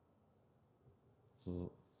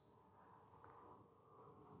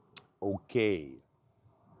 Okay,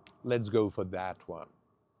 let's go for that one.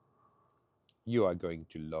 You are going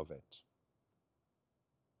to love it.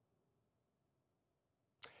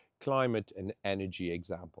 Climate and energy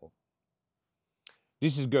example.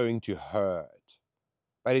 This is going to hurt,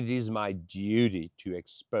 but it is my duty to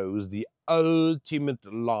expose the ultimate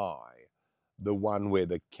lie, the one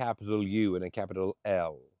with a capital U and a capital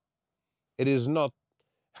L. It is not,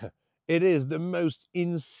 it is the most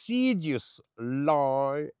insidious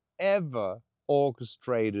lie ever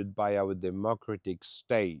orchestrated by our democratic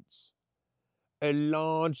states. A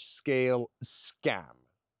large-scale scam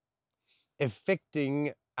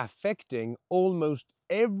affecting almost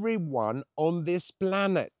everyone on this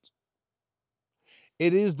planet.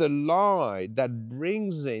 It is the lie that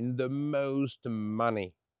brings in the most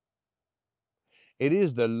money. It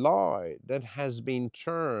is the lie that has been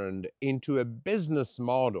turned into a business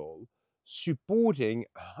model supporting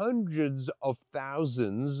hundreds of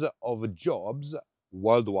thousands of jobs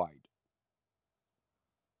worldwide.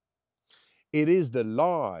 It is the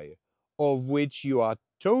lie of which you are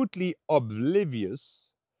totally oblivious,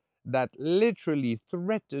 that literally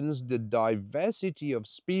threatens the diversity of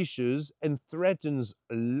species and threatens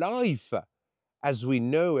life as we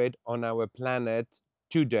know it on our planet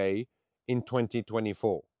today in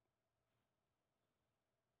 2024.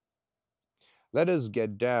 Let us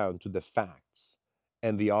get down to the facts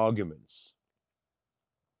and the arguments.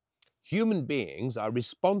 Human beings are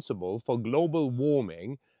responsible for global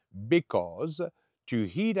warming because to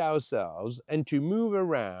heat ourselves and to move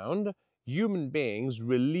around, human beings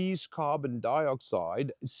release carbon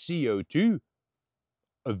dioxide, CO2,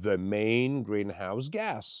 the main greenhouse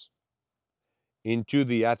gas, into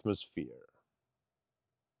the atmosphere.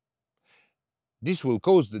 This will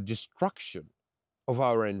cause the destruction of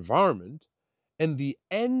our environment and the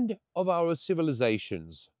end of our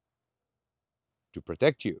civilizations. To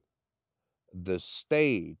protect you, the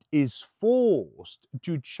state is forced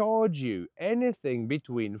to charge you anything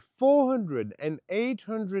between 400 and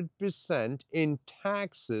 800% in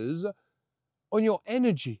taxes on your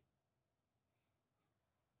energy.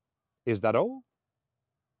 Is that all?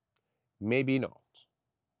 Maybe not.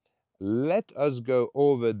 Let us go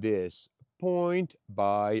over this point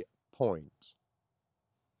by point.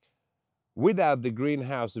 Without the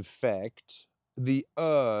greenhouse effect, the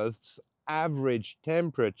Earth's average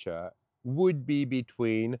temperature would be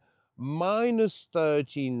between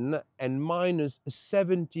 -13 and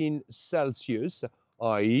 -17 Celsius,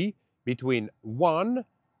 i.e., between 1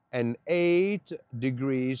 and 8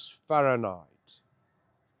 degrees Fahrenheit.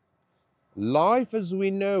 Life as we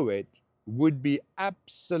know it would be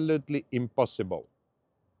absolutely impossible,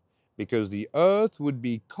 because the Earth would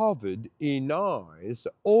be covered in ice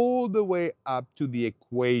all the way up to the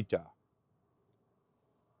equator.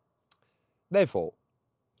 Therefore,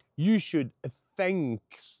 you should thank,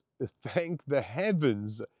 thank the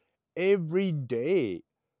heavens every day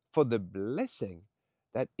for the blessing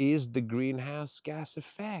that is the greenhouse gas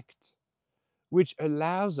effect, which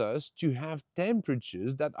allows us to have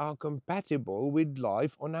temperatures that are compatible with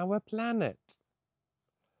life on our planet.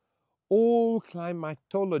 All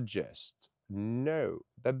climatologists know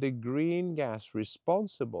that the green gas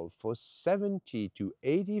responsible for 70 to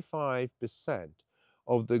 85%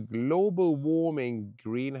 of the global warming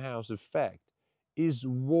greenhouse effect is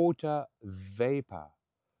water vapor,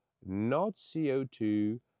 not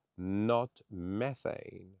CO2, not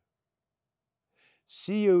methane.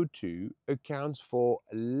 CO2 accounts for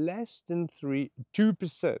less than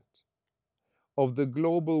 2% of the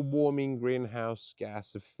global warming greenhouse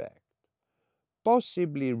gas effect,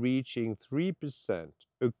 possibly reaching 3%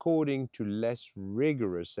 according to less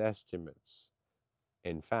rigorous estimates.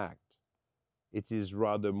 In fact, it is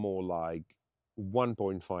rather more like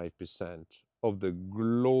 1.5% of the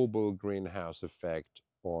global greenhouse effect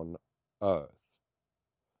on Earth.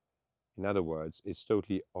 In other words, it's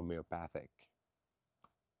totally homeopathic.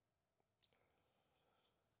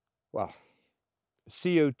 Well,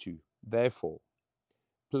 CO2, therefore,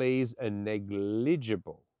 plays a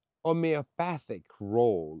negligible homeopathic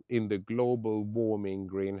role in the global warming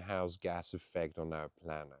greenhouse gas effect on our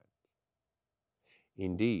planet.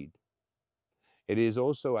 Indeed, it is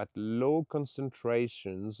also at low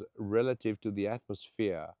concentrations relative to the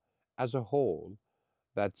atmosphere as a whole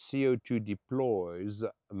that CO2 deploys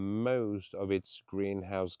most of its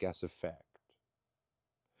greenhouse gas effect.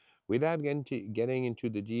 Without getting into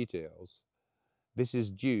the details, this is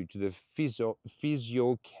due to the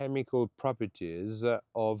physiochemical properties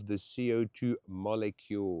of the CO2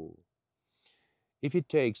 molecule. If it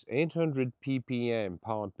takes 800 ppm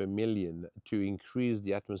part per million to increase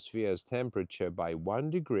the atmosphere's temperature by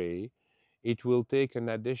 1 degree, it will take an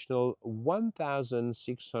additional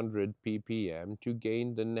 1,600 ppm to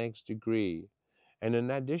gain the next degree, and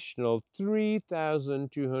an additional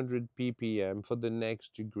 3,200 ppm for the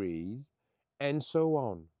next degrees, and so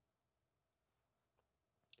on.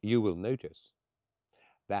 You will notice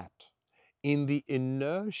that in the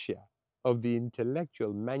inertia of the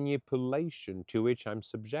intellectual manipulation to which I'm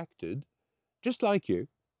subjected, just like you,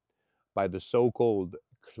 by the so-called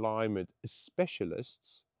climate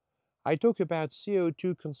specialists, I talk about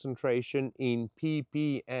CO2 concentration in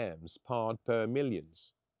ppms, part per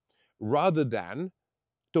millions, rather than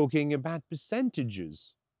talking about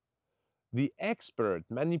percentages. The expert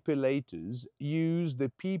manipulators use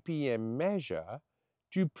the ppm measure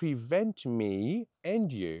to prevent me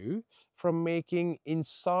and you from making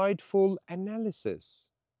insightful analysis.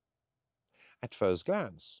 At first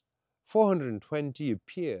glance, 420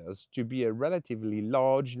 appears to be a relatively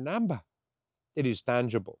large number. It is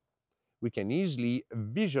tangible. We can easily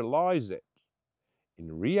visualize it.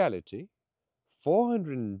 In reality,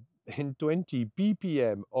 420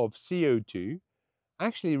 ppm of CO2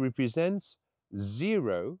 actually represents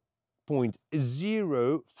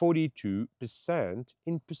 0.042%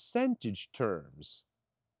 in percentage terms.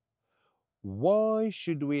 Why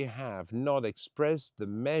should we have not expressed the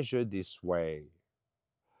measure this way?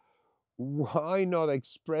 Why not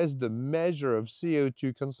express the measure of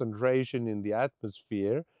CO2 concentration in the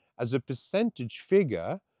atmosphere as a percentage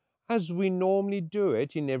figure as we normally do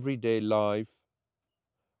it in everyday life?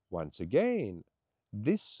 Once again,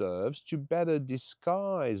 This serves to better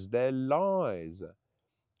disguise their lies,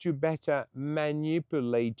 to better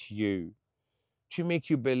manipulate you, to make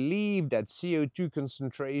you believe that CO2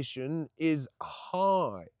 concentration is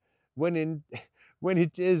high when, when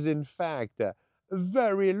it is in fact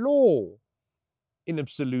very low in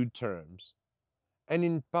absolute terms, and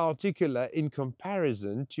in particular in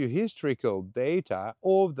comparison to historical data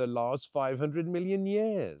of the last 500 million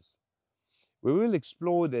years. We will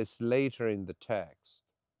explore this later in the text.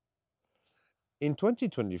 In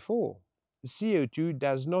 2024, CO2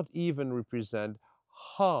 does not even represent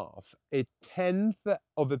half a tenth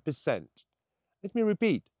of a percent. Let me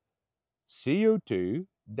repeat, CO2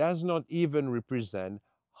 does not even represent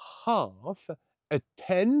half a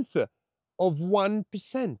tenth of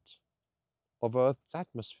 1% of Earth's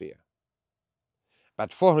atmosphere.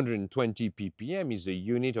 But 420 ppm is a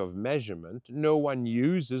unit of measurement no one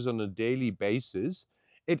uses on a daily basis.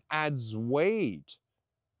 It adds weight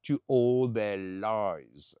to all their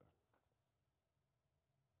lies.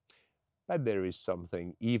 But there is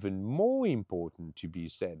something even more important to be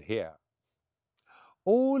said here.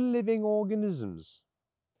 All living organisms,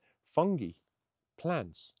 fungi,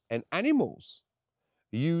 plants, and animals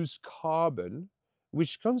use carbon,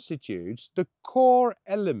 which constitutes the core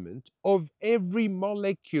element of every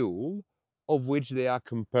molecule of which they are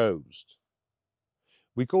composed.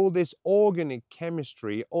 We call this organic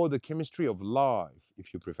chemistry, or the chemistry of life,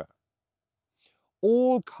 if you prefer.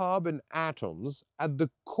 All carbon atoms at the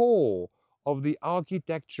core of the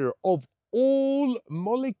architecture of all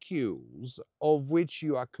molecules of which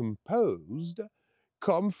you are composed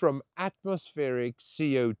come from atmospheric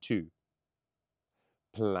CO2.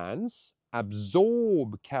 Plants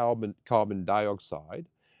absorb carbon dioxide,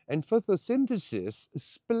 and photosynthesis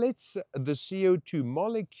splits the CO2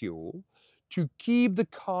 molecule to keep the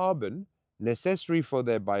carbon necessary for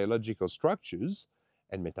their biological structures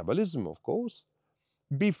and metabolism, of course,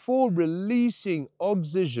 before releasing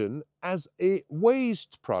oxygen as a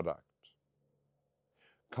waste product.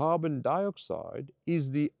 Carbon dioxide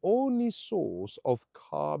is the only source of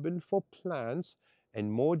carbon for plants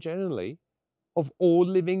and, more generally, of all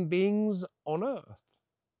living beings on Earth.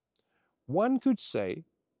 One could say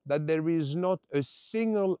that there is not a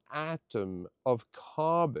single atom of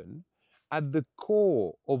carbon at the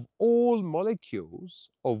core of all molecules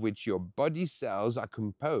of which your body cells are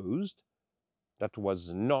composed that was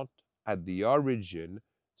not at the origin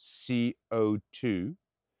CO2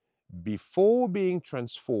 before being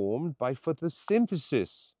transformed by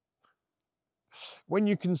photosynthesis. When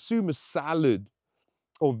you consume a salad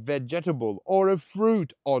or vegetable or a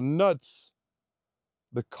fruit or nuts,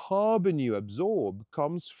 the carbon you absorb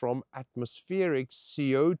comes from atmospheric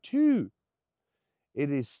CO2.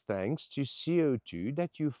 It is thanks to CO2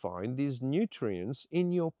 that you find these nutrients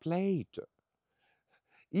in your plate.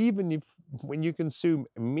 Even if when you consume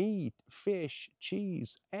meat, fish,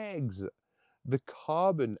 cheese, eggs, the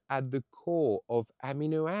carbon at the core of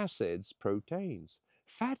amino acids, proteins,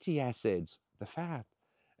 fatty acids, the fat,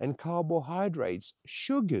 and carbohydrates,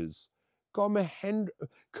 sugars,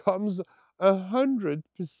 comes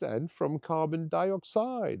 100% from carbon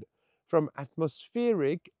dioxide, from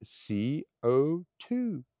atmospheric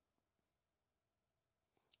CO2.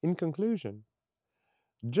 In conclusion,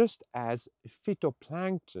 just as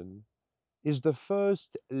phytoplankton is the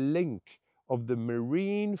first link of the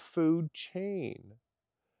marine food chain,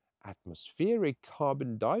 atmospheric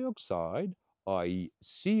carbon dioxide, i.e.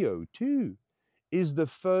 CO2, is the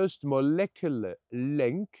first molecular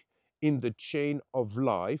link in the chain of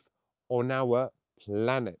life on our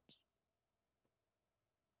planet.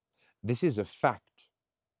 This is a fact.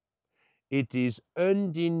 It is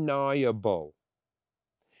undeniable.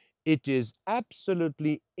 It is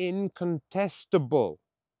absolutely incontestable.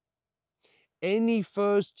 Any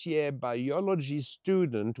first-year biology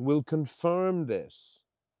student will confirm this.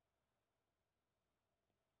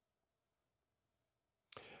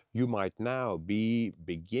 You might now be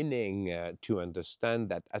beginning to understand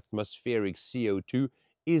that atmospheric CO2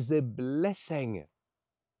 is a blessing.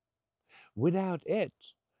 Without it,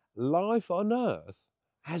 life on Earth,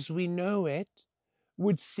 as we know it,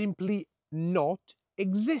 would simply not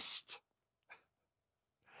exist.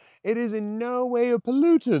 It is in no way a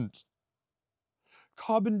pollutant.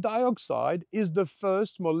 Carbon dioxide is the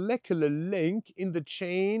first molecular link in the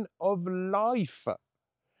chain of life,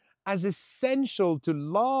 as essential to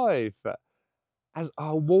life as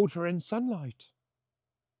are water and sunlight.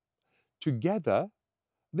 Together,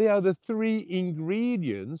 they are the three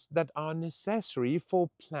ingredients that are necessary for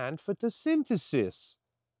plant photosynthesis.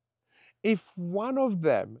 If one of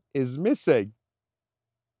them is missing,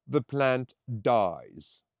 the plant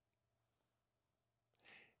dies.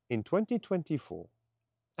 In 2024,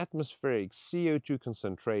 atmospheric CO2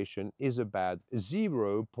 concentration is about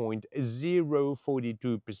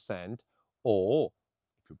 0.042%, or,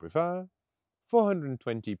 if you prefer,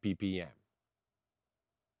 420 ppm.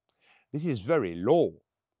 This is very low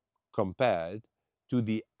compared to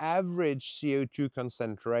the average CO2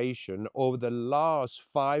 concentration over the last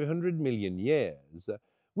 500 million years,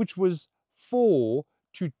 which was 4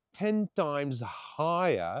 to 10 times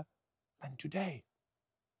higher than today.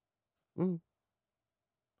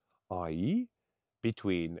 I.e.,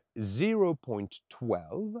 between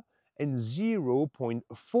 0.12 and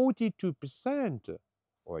 0.42%,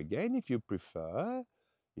 or again, if you prefer,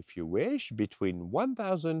 if you wish, between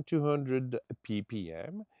 1200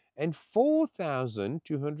 ppm and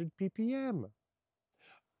 4200 ppm.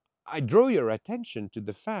 I draw your attention to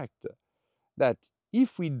the fact that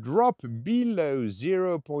if we drop below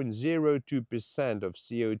 0.02% of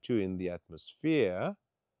CO2 in the atmosphere,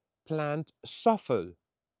 plants suffer.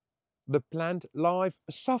 The plant life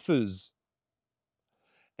suffers.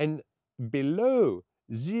 And below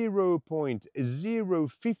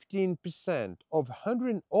 0.015% of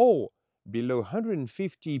 100 or below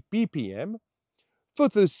 150 ppm,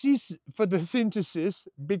 photosynthesis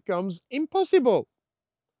becomes impossible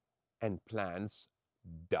and plants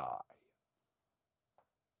die.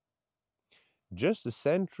 Just a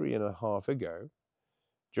century and a half ago,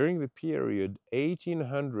 during the period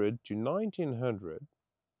 1800 to 1900,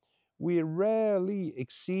 we rarely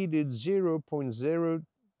exceeded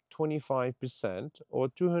 0.025% or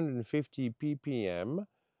 250 ppm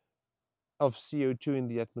of CO2 in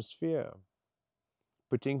the atmosphere,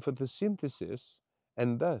 putting photosynthesis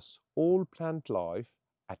and thus all plant life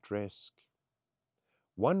at risk.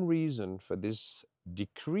 One reason for this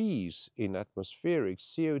decrease in atmospheric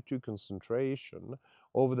CO2 concentration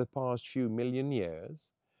over the past few million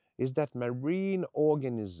years is that marine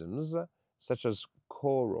organisms such as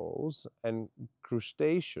corals and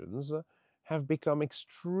crustaceans have become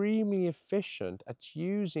extremely efficient at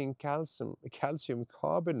using calcium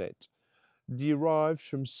carbonate derived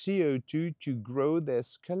from CO2 to grow their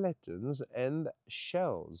skeletons and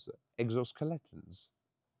shells, exoskeletons.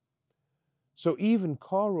 So even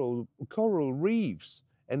coral reefs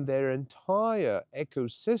and their entire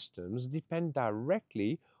ecosystems depend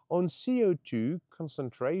directly on CO2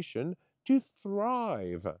 concentration to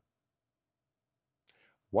thrive.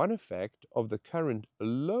 One effect of the current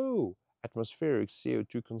low atmospheric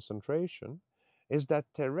CO2 concentration is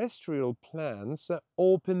that terrestrial plants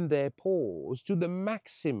open their pores to the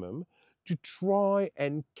maximum to try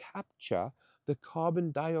and capture the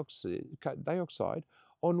carbon dioxide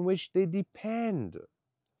on which they depend.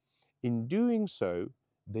 In doing so,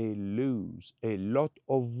 they lose a lot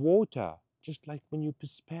of water. Just like when you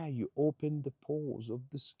perspire, you open the pores of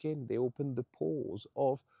the skin, they open the pores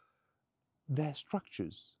of their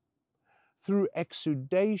structures. Through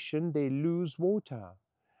exudation, they lose water,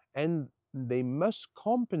 and they must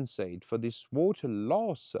compensate for this water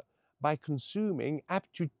loss by consuming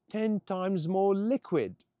up to 10 times more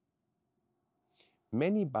liquid.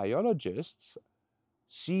 Many biologists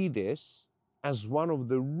see this as one of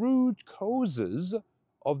the root causes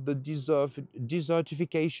of the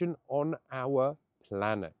desertification on our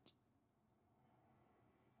planet.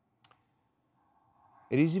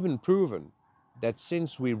 It is even proven that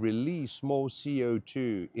since we release more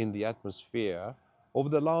CO2 in the atmosphere, over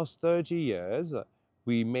the last 30 years,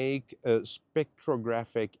 we make a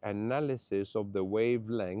spectrographic analysis of the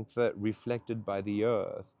wavelength reflected by the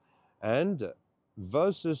Earth. And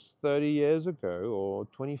versus 30 years ago or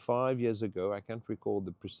 25 years ago, I can't recall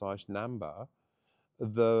the precise number,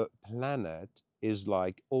 the planet is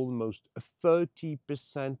like almost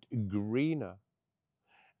 30% greener.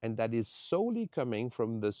 And that is solely coming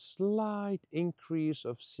from the slight increase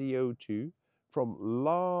of CO2 from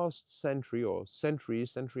last century or century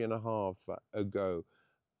and a half ago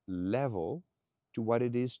level to what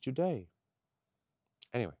it is today.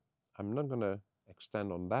 Anyway, I'm not going to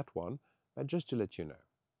extend on that one, but just to let you know.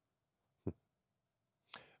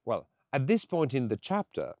 Well, at this point in the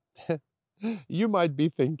chapter, you might be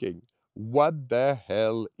thinking, what the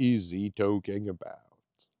hell is he talking about?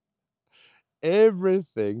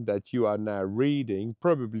 Everything that you are now reading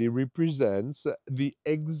probably represents the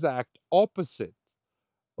exact opposite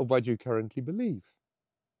of what you currently believe.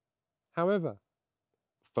 However,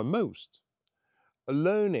 for most,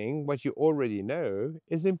 learning what you already know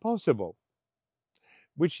is impossible,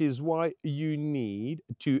 which is why you need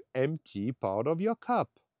to empty part of your cup.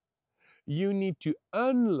 You need to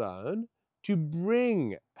unlearn to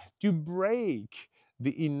break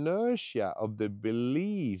the inertia of the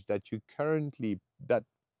beliefs that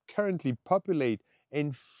currently populate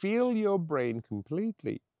and fill your brain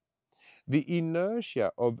completely. The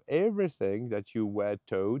inertia of everything that you were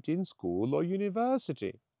taught in school or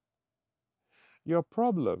university. Your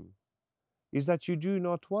problem is that you do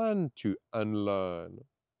not want to unlearn.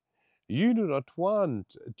 You do not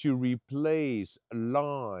want to replace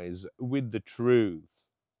lies with the truth.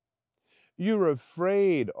 You're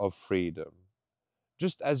afraid of freedom,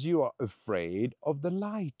 just as you are afraid of the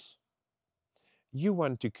light. You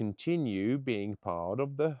want to continue being part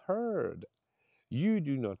of the herd. You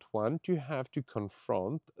do not want to have to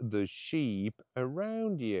confront the sheep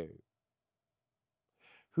around you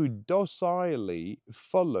who docilely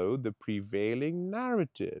follow the prevailing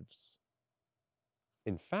narratives.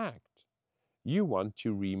 In fact, you want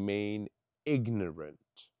to remain ignorant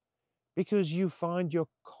because you find your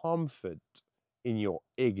comfort in your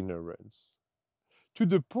ignorance to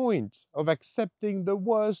the point of accepting the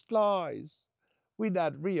worst lies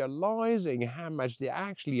without realizing how much they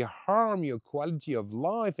actually harm your quality of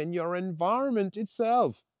life and your environment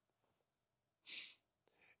itself.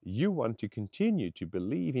 You want to continue to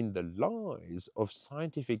believe in the lies of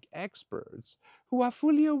scientific experts who are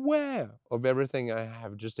fully aware of everything I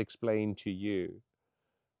have just explained to you.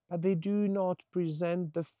 But they do not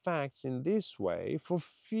present the facts in this way for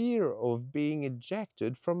fear of being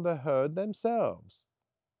ejected from the herd themselves.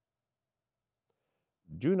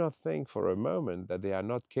 Do not think for a moment that they are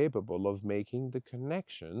not capable of making the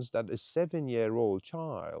connections that a 7-year-old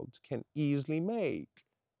child can easily make.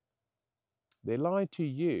 They lie to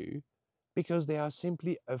you because they are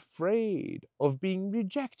simply afraid of being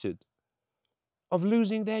rejected, of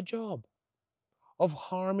losing their job, of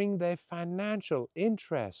harming their financial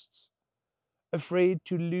interests, afraid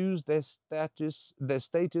to lose their status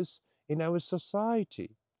in our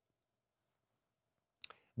society.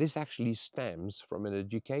 This actually stems from an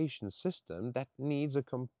education system that needs a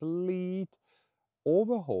complete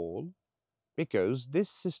overhaul because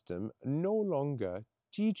this system no longer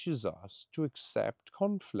teaches us to accept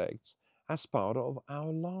conflicts as part of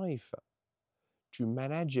our life, to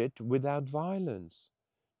manage it without violence,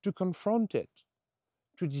 to confront it,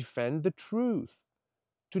 to defend the truth,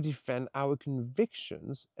 to defend our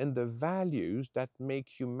convictions and the values that make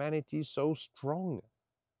humanity so strong.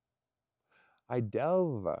 I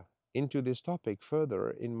delve into this topic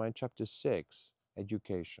further in my chapter 6,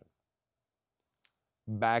 Education.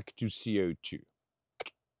 Back to CO2.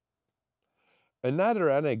 Another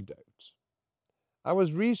anecdote. I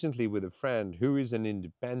was recently with a friend who is an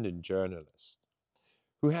independent journalist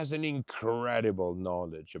who has an incredible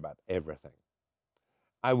knowledge about everything.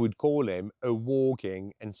 I would call him a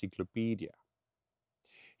walking encyclopedia.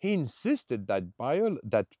 He insisted that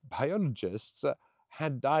biologists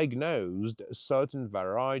had diagnosed certain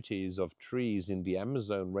varieties of trees in the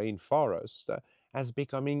Amazon rainforest as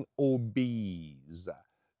becoming obese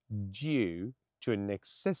due to an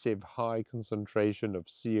excessive high concentration of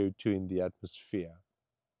CO2 in the atmosphere.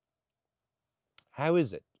 How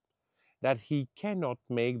is it that he cannot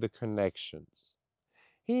make the connections?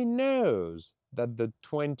 He knows that the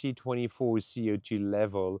 2024 CO2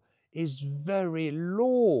 level is very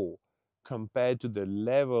low compared to the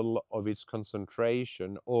level of its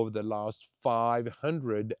concentration over the last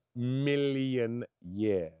 500 million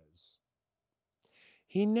years.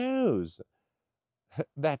 He knows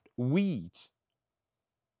that wheat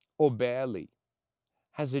or barley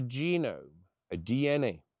has a genome, a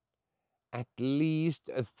DNA, at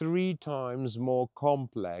least 3 times more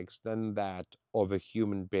complex than that of a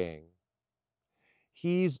human being.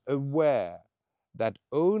 He's aware that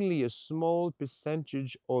only a small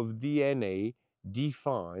percentage of DNA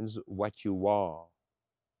defines what you are.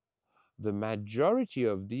 The majority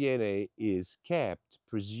of DNA is kept,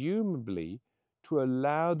 presumably, to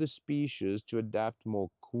allow the species to adapt more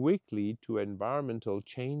quickly to environmental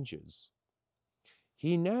changes.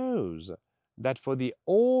 He knows that for the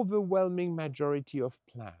overwhelming majority of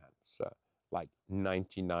plants, like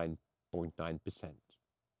 99.9%,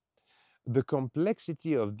 the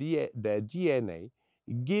complexity of their DNA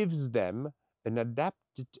gives them an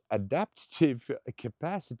adaptive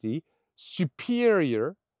capacity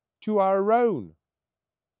superior to our own.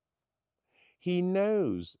 He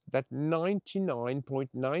knows that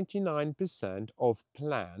 99.99% of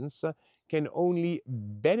plants can only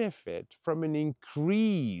benefit from an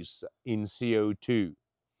increase in CO2,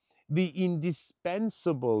 the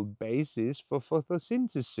indispensable basis for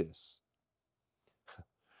photosynthesis.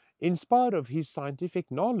 In spite of his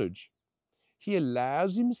scientific knowledge, he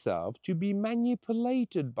allows himself to be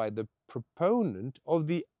manipulated by the proponent of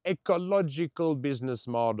the ecological business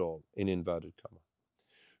model, in inverted commas,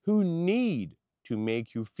 who need to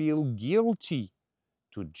make you feel guilty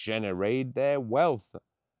to generate their wealth,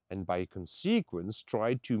 and by consequence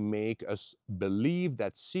try to make us believe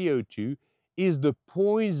that CO2 is the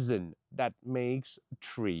poison that makes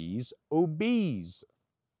trees obese.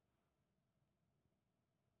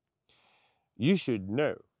 You should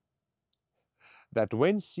know that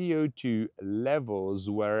when CO2 levels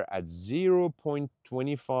were at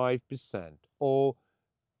 0.25% or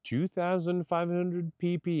 2,500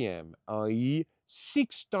 ppm, i.e.,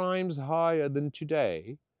 6 times higher than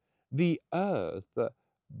today, the Earth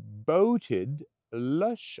boated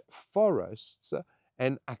lush forests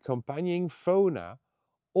and accompanying fauna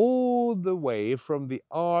all the way from the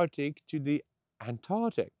Arctic to the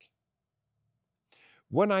Antarctic.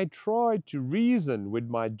 When I tried to reason with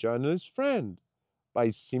my journalist friend by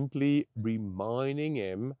simply reminding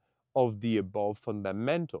him of the above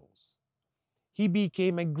fundamentals, he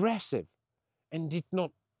became aggressive and did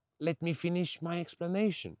not let me finish my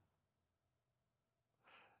explanation.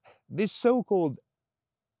 This so-called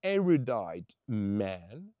erudite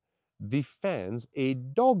man defends a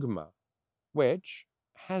dogma which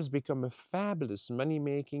has become a fabulous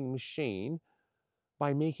money-making machine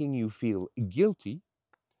by making you feel guilty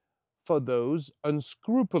for those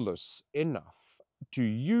unscrupulous enough to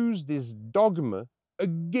use this dogma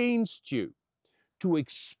against you, to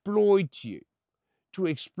exploit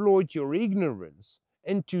your ignorance,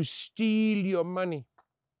 and to steal your money.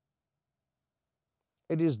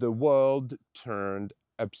 It is the world turned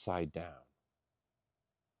upside down.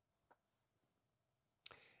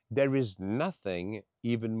 There is nothing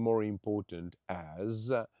even more important as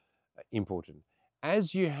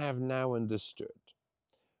you have now understood.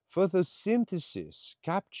 Photosynthesis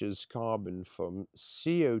captures carbon from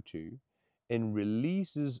CO2 and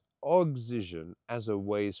releases oxygen as a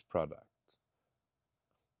waste product.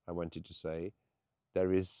 I wanted to say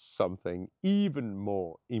there is something even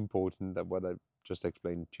more important than what I just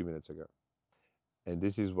explained 2 minutes ago. And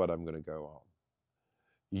this is what I'm going to go on.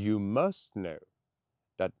 You must know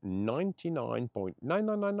that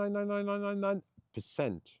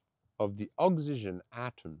 99.9999999% of the oxygen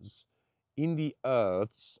atoms in the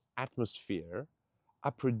Earth's atmosphere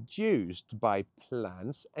are produced by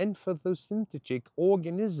plants and photosynthetic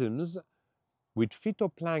organisms, with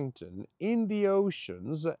phytoplankton in the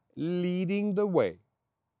oceans leading the way.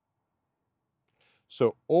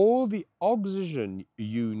 So all the oxygen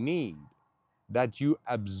you need, that you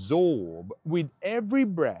absorb with every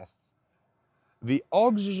breath, the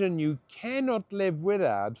oxygen you cannot live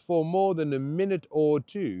without for more than a minute or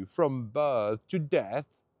two from birth to death,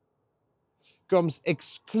 comes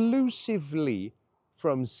exclusively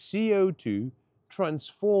from CO2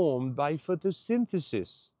 transformed by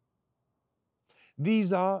photosynthesis.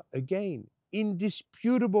 These are, again,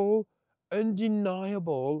 indisputable,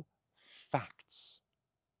 undeniable facts.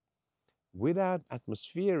 Without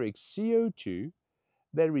atmospheric CO2,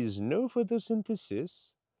 there is no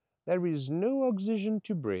photosynthesis, there is no oxygen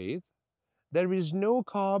to breathe, there is no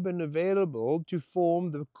carbon available to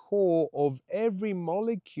form the core of every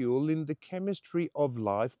molecule in the chemistry of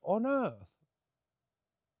life on Earth.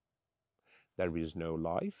 There is no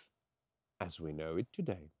life as we know it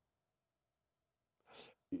today.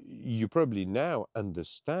 You probably now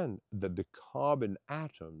understand that the carbon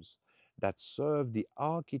atoms that serve the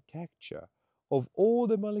architecture of all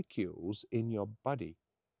the molecules in your body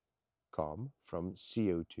come from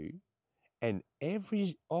CO2, and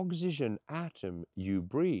every oxygen atom you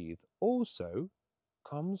breathe also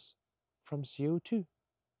comes from CO2.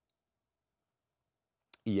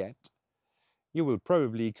 Yet, you will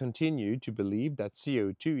probably continue to believe that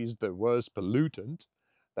CO2 is the worst pollutant,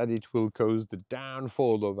 that it will cause the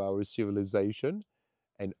downfall of our civilization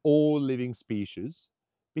and all living species,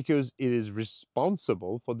 because it is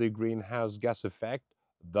responsible for the greenhouse gas effect,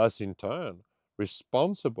 thus in turn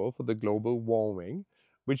responsible for the global warming,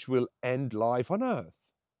 which will end life on Earth.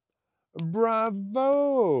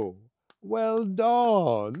 Bravo! Well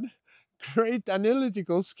done! Great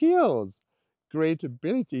analytical skills, great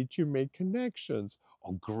ability to make connections,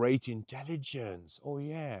 or great intelligence. Oh,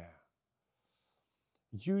 yeah.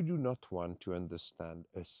 You do not want to understand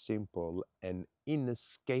a simple and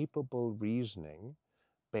inescapable reasoning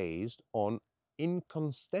based on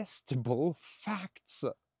incontestable facts.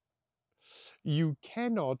 You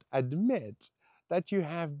cannot admit that you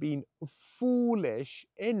have been foolish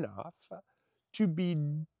enough to be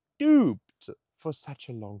duped for such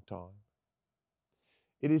a long time.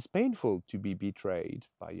 It is painful to be betrayed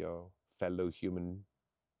by your fellow human,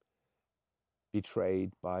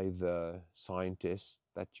 betrayed by the scientists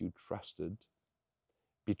that you trusted,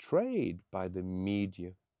 betrayed by the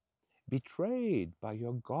media, betrayed by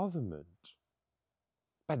your government.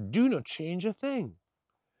 But do not change a thing.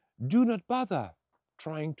 Do not bother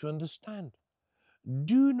trying to understand.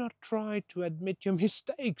 Do not try to admit your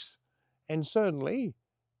mistakes. And certainly,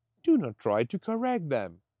 do not try to correct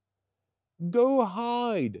them. Go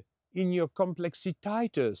hide in your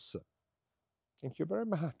complexititis. Thank you very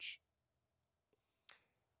much.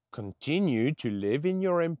 Continue to live in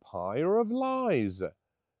your empire of lies,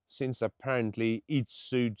 since apparently it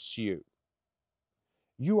suits you.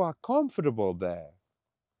 You are comfortable there.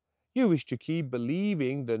 You wish to keep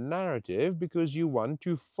believing the narrative because you want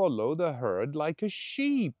to follow the herd like a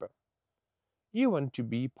sheep. You want to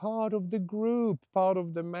be part of the group, part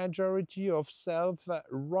of the majority of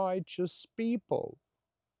self-righteous people.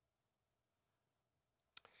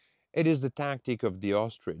 It is the tactic of the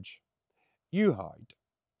ostrich. You hide.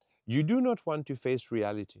 You do not want to face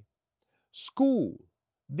reality. School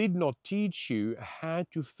did not teach you how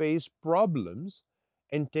to face problems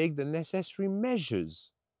and take the necessary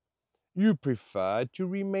measures. You prefer to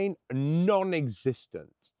remain non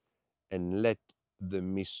existent and let the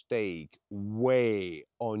mistake weigh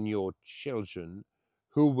on your children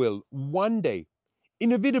who will one day,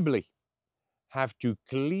 inevitably, have to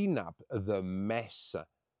clean up the mess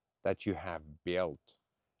that you have built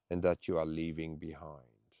and that you are leaving behind.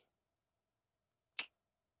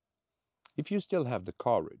 If you still have the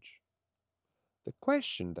courage, the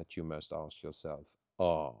question that you must ask yourself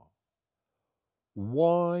are,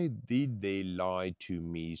 why did they lie to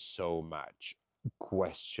me so much?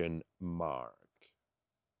 Question mark.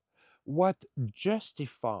 What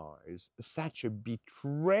justifies such a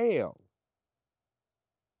betrayal?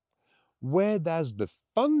 Where does the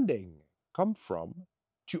funding come from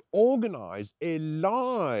to organize a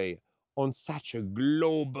lie on such a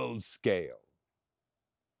global scale?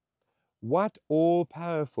 What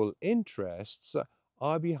all-powerful interests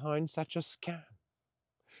are behind such a scam?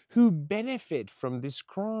 Who benefit from this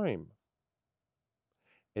crime?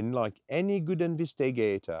 And like any good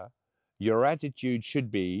investigator, your attitude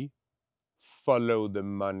should be follow the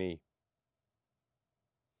money.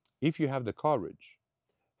 If you have the courage,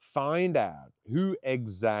 find out who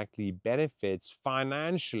exactly benefits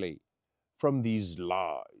financially from these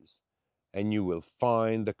lies, and you will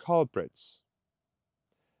find the culprits.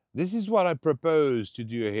 This is what I propose to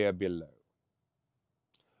do here below.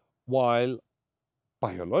 While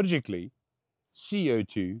biologically,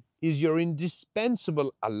 CO2 is your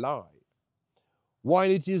indispensable ally, while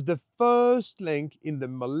it is the first link in the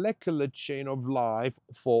molecular chain of life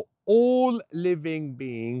for all living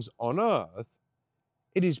beings on Earth,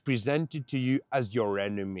 it is presented to you as your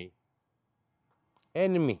enemy.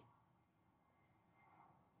 Enemy.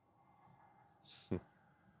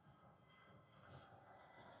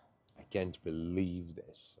 I can't believe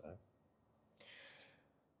this.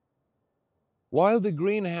 While the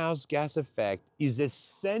greenhouse gas effect is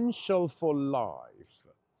essential for life,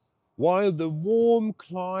 while the warm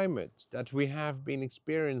climate that we have been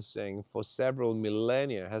experiencing for several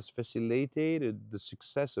millennia has facilitated the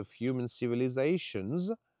success of human civilizations,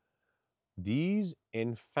 these,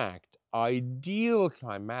 in fact, ideal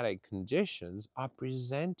climatic conditions are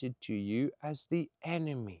presented to you as the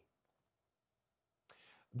enemy.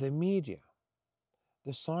 The media,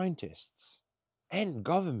 the scientists, and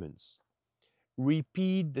governments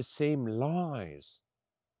repeat the same lies.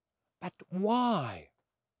 But why?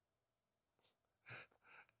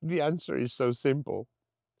 The answer is so simple,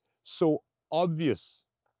 so obvious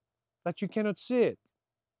that you cannot see it.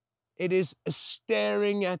 It is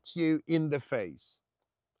staring at you in the face.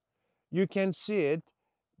 You can see it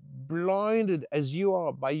blinded as you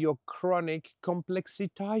are by your chronic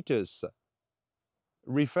complexititis.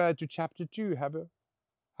 Refer to chapter 2, have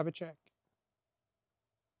a check.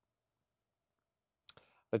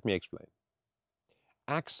 Let me explain.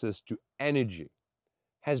 Access to energy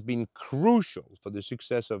has been crucial for the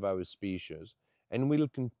success of our species and will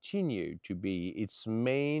continue to be its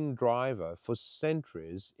main driver for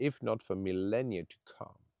centuries, if not for millennia to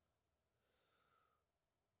come.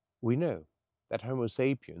 We know that Homo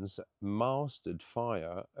sapiens mastered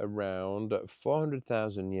fire around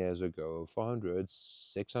 400,000 years ago, 400,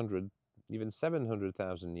 600, even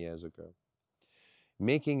 700,000 years ago,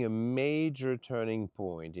 making a major turning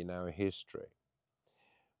point in our history.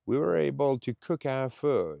 We were able to cook our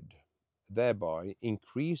food, thereby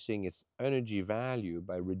increasing its energy value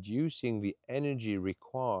by reducing the energy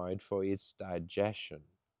required for its digestion.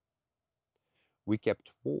 We kept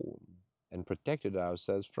warm and protected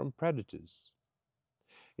ourselves from predators.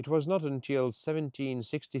 It was not until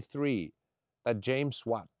 1763 that James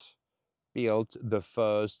Watt built the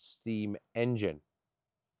first steam engine,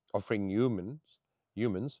 offering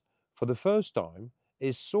humans for the first time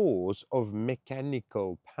a source of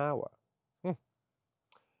mechanical power.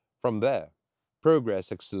 From there,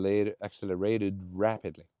 progress accelerated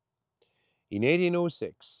rapidly. In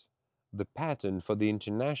 1806, the patent for the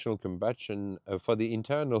internal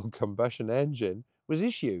combustion engine was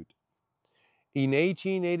issued. In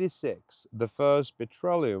 1886, the first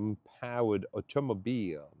petroleum-powered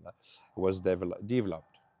automobile was developed.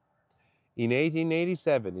 In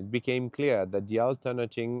 1887, it became clear that the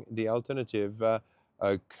alternative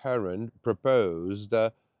current proposed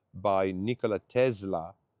by Nikola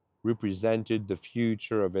Tesla represented the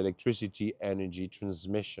future of electricity energy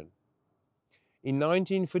transmission. In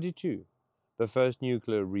 1942, the first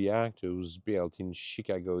nuclear reactor was built in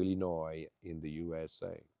Chicago, Illinois, in the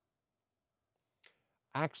USA.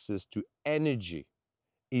 Access to energy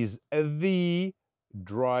is the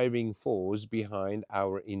driving force behind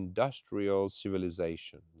our industrial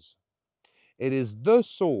civilizations. It is the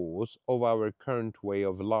source of our current way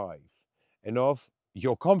of life and of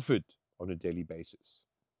your comfort on a daily basis.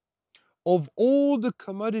 Of all the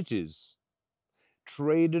commodities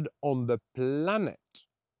traded on the planet,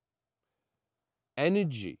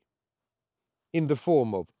 energy in the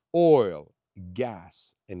form of oil,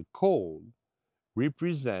 gas, and coal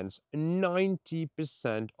represents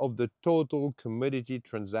 90% of the total commodity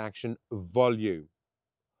transaction volume,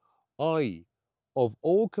 i.e., of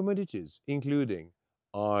all commodities, including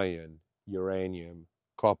iron, uranium,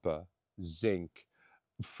 copper, zinc,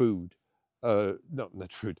 food, no,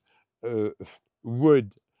 not food, uh,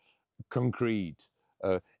 wood, concrete,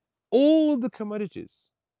 uh, all the commodities,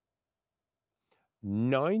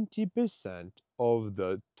 90% of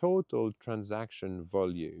the total transaction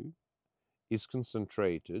volume is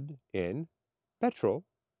concentrated in petrol,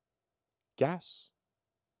 gas,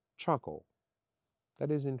 charcoal.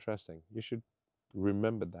 That is interesting. You should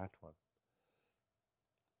remember that one.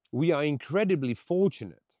 We are incredibly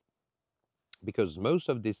fortunate because most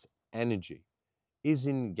of this energy is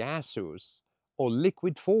in gaseous or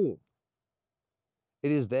liquid form.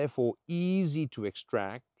 It is therefore easy to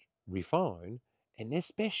extract, refine, and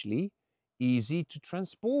especially easy to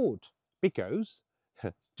transport because,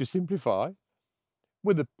 to simplify,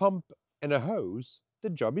 with a pump and a hose, the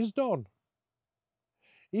job is done.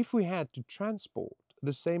 If we had to transport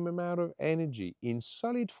the same amount of energy in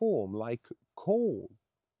solid form like coal,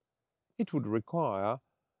 it would require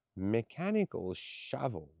mechanical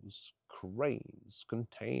shovels, cranes,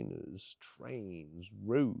 containers, trains,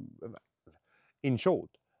 roads. In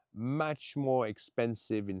short, much more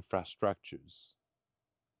expensive infrastructures.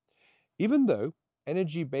 Even though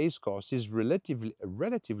energy base cost is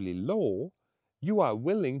relatively low, you are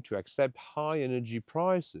willing to accept high energy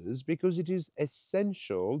prices because it is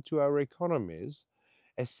essential to our economies,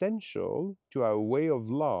 essential to our way of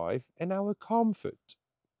life and our comfort.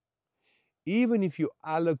 Even if you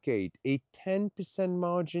allocate a 10%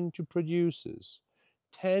 margin to producers,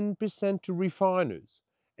 10% to refiners,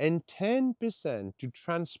 and 10% to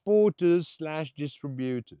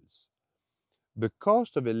transporters/distributors, the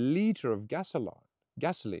cost of a liter of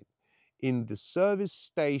gasoline in the service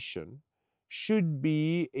station should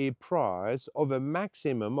be a price of a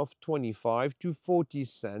maximum of 25 to 40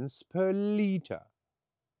 cents per liter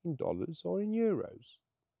in dollars or in euros.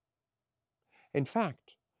 In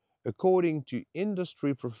fact, according to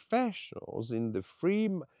industry professionals in a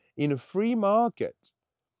free market,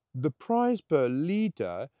 the price per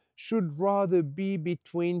liter should rather be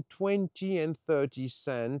between 20 and 30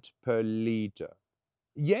 cents per liter.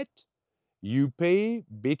 Yet, you pay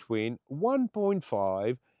between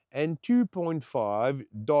 1.5 and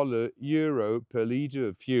 $2.5 per liter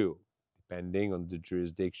of fuel, depending on the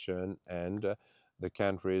jurisdiction and the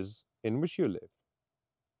countries in which you live.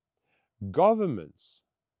 Governments,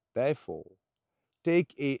 therefore,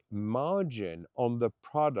 take a margin on the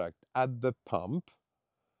product at the pump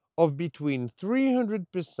of between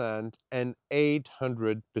 300% and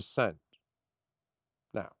 800%.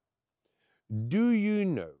 Now, do you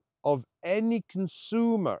know of any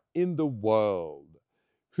consumer in the world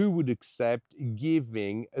who would accept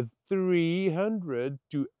giving a 300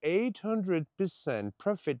 to 800%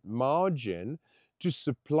 profit margin to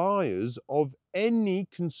suppliers of any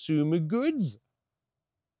consumer goods?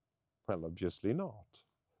 Well, obviously not.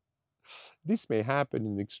 This may happen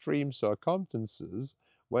in extreme circumstances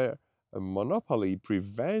where a monopoly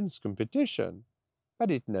prevents competition, but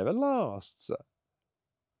it never lasts.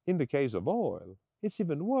 In the case of oil, it's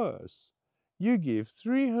even worse. You give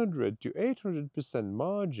 300 to 800%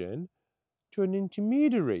 margin to an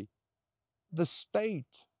intermediary, the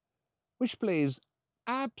state, which plays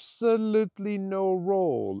absolutely no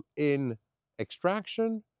role in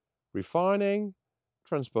extraction, refining,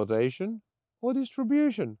 transportation, or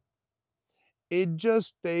distribution. It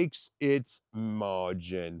just takes its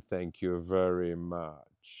margin. Thank you very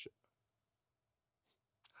much.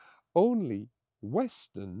 Only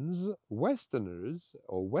Westerners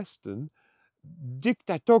or Western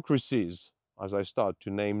dictatocracies, as I start to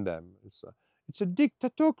name them. It's a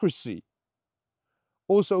dictatocracy,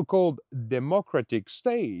 also called democratic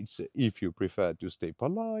states, if you prefer to stay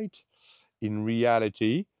polite. In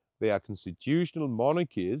reality, they are constitutional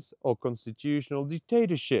monarchies or constitutional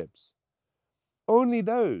dictatorships. Only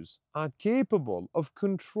those are capable of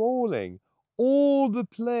controlling all the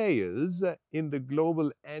players in the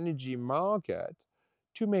global energy market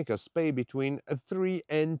to make us pay between 3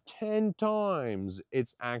 and 10 times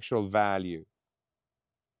its actual value.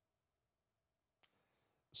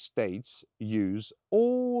 States use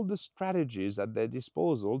all the strategies at their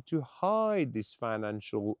disposal to hide this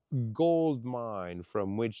financial gold mine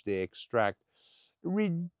from which they extract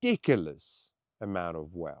ridiculous amount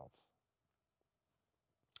of wealth.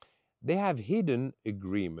 They have hidden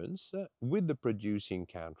agreements with the producing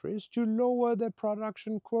countries to lower their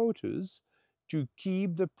production quotas to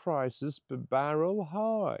keep the prices per barrel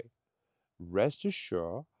high. Rest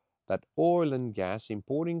assured that oil and gas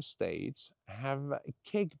importing states have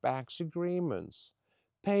kickbacks agreements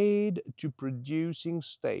paid to producing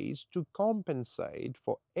states to compensate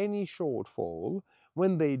for any shortfall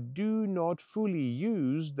when they do not fully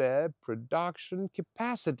use their production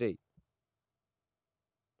capacity.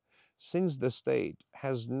 Since the state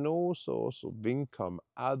has no source of income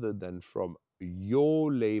other than from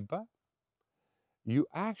your labor, you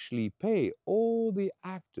actually pay all the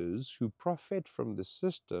actors who profit from the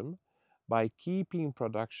system by keeping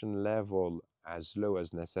production level as low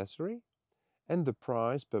as necessary and the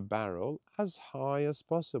price per barrel as high as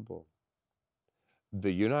possible.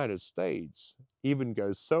 The United States even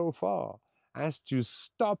goes so far as to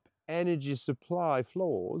stop energy supply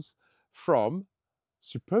flows from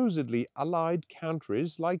supposedly allied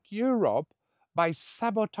countries like Europe by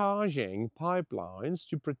sabotaging pipelines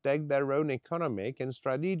to protect their own economic and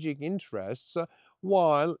strategic interests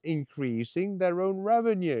while increasing their own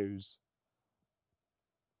revenues.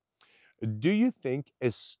 Do you think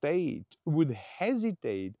a state would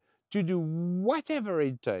hesitate to do whatever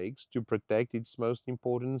it takes to protect its most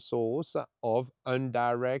important source of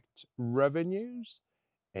indirect revenues,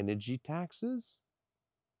 energy taxes?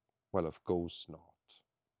 Well, of course not.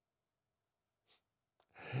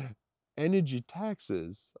 Energy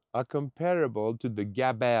taxes are comparable to the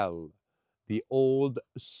gabelle, the old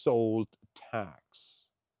salt tax.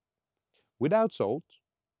 Without salt,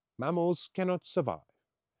 mammals cannot survive.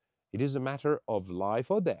 It is a matter of life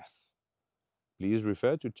or death. Please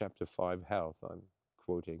refer to Chapter 5 Health. I'm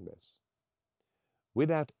quoting this.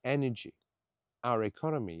 Without energy, our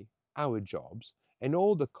economy, our jobs, and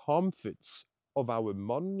all the comforts of our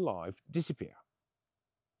modern life disappear.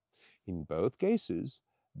 In both cases,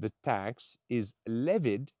 the tax is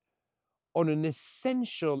levied on an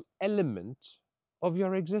essential element of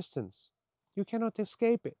your existence. You cannot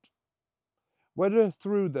escape it. Whether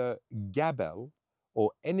through the gabelle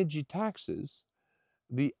or energy taxes,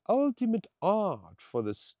 the ultimate art for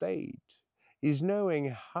the state is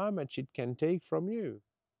knowing how much it can take from you,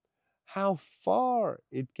 how far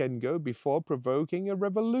it can go before provoking a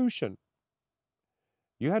revolution.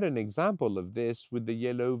 You had an example of this with the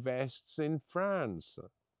yellow vests in France.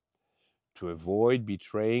 To avoid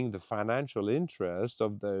betraying the financial interest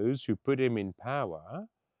of those who put him in power,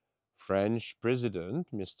 French President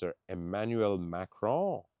Mr. Emmanuel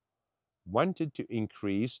Macron wanted to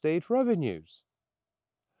increase state revenues.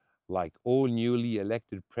 Like all newly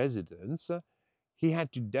elected presidents, he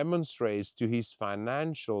had to demonstrate to his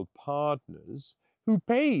financial partners who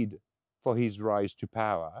paid for his rise to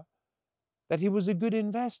power that he was a good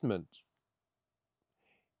investment.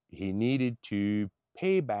 He needed to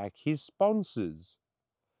pay back his sponsors.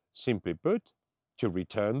 Simply put, to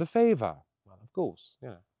return the favor. Well, of course,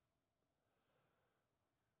 yeah.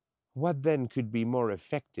 What then could be more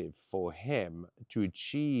effective for him to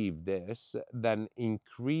achieve this than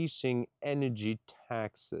increasing energy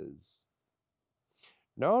taxes?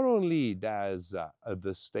 Not only does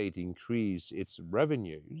the state increase its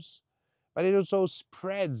revenues, but it also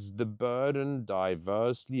spreads the burden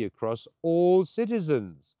diversely across all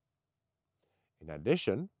citizens. In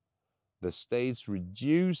addition, the state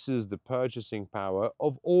reduces the purchasing power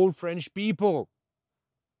of all French people,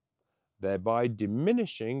 thereby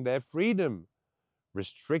diminishing their freedom,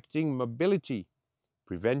 restricting mobility,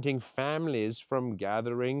 preventing families from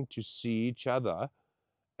gathering to see each other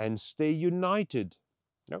and stay united.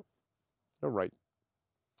 No, all right.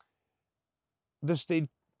 The state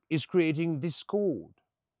is creating discord.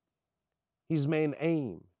 His main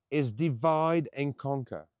aim is divide and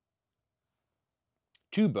conquer.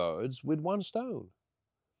 Two birds with one stone.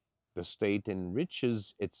 The state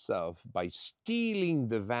enriches itself by stealing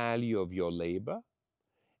the value of your labor,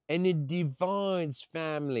 and it divides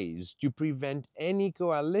families to prevent any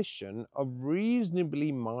coalition of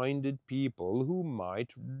reasonably minded people who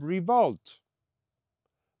might revolt.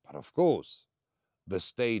 But of course, the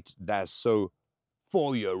state does so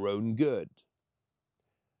for your own good.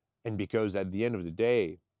 And because at the end of the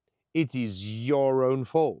day, it is your own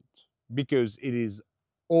fault, because it is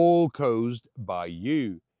all caused by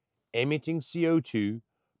you emitting CO2,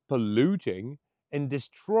 polluting, and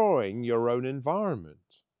destroying your own environment.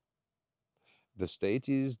 The state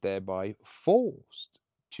is thereby forced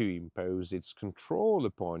to impose its control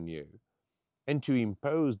upon you and to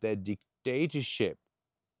impose their dictatorship.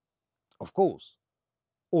 Of course,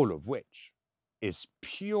 all of which is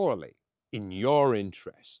purely in your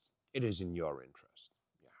interest. It is in your interest.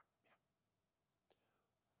 Yeah.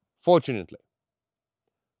 Fortunately,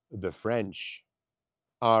 the French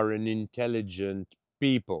are an intelligent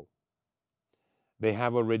people. They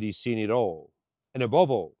have already seen it all. And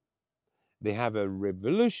above all, they have a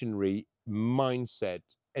revolutionary mindset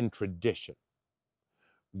and tradition.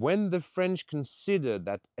 When the French consider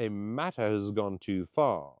that a matter has gone too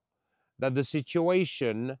far, that the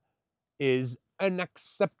situation is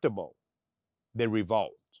unacceptable, they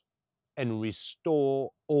revolt and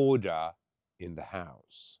restore order in the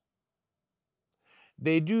house.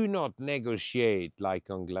 They do not negotiate like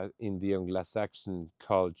in the Anglo-Saxon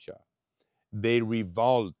culture. They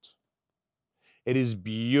revolt. It is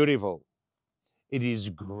beautiful. It is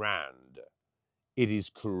grand. It is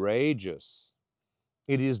courageous.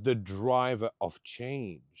 It is the driver of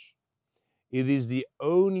change. It is the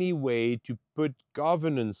only way to put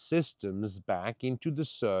governance systems back into the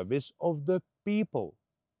service of the people.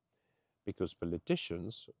 Because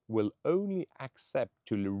politicians will only accept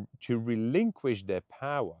to relinquish their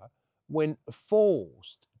power when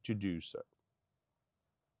forced to do so.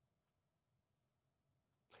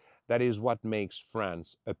 That is what makes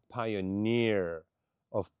France a pioneer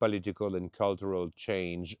of political and cultural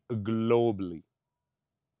change globally.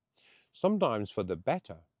 Sometimes for the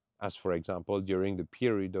better, as for example during the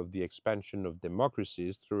period of the expansion of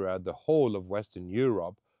democracies throughout the whole of Western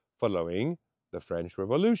Europe following the French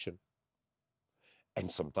Revolution. And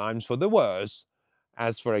sometimes for the worse,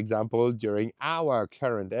 as for example during our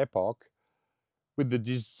current epoch, with the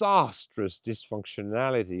disastrous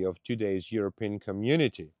dysfunctionality of today's European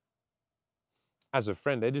community. As a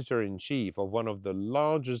friend editor-in-chief of one of the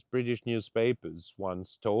largest British newspapers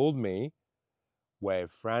once told me, where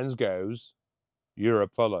France goes,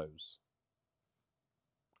 Europe follows.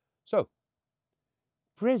 So,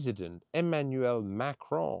 President Emmanuel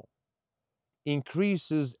Macron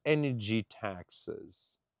increases energy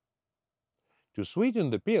taxes. To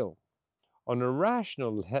sweeten the pill, on a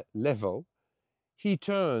rational level, he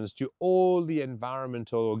turns to all the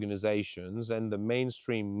environmental organizations and the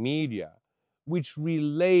mainstream media which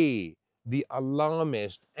relay the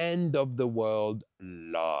alarmist end of the world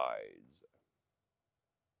lies.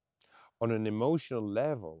 On an emotional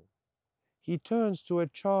level, he turns to a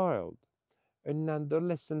child, an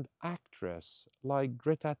adolescent actress like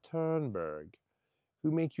Greta Thunberg,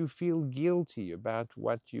 who make you feel guilty about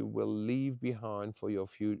what you will leave behind for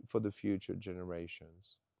the future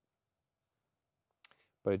generations.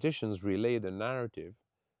 Politicians relay the narrative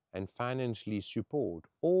and financially support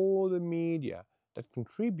all the media that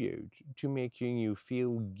contribute to making you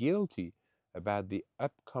feel guilty about the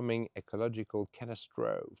upcoming ecological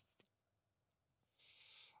catastrophe.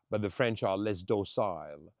 But the French are less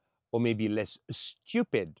docile, or maybe less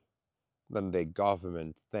stupid than their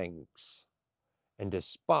government thinks. And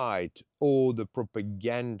despite all the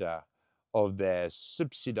propaganda of their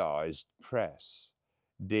subsidized press,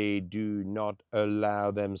 they do not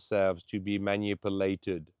allow themselves to be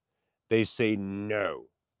manipulated. They say no.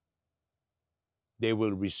 They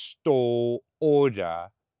will restore order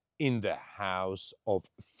in the house of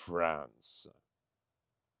France.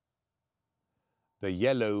 The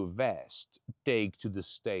yellow vest take to the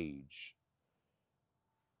stage.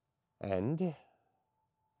 And,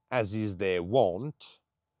 as is their wont,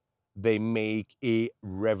 they make a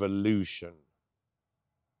revolution.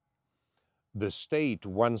 The state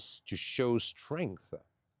wants to show strength.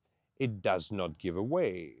 It does not give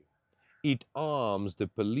away. It arms the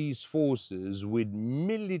police forces with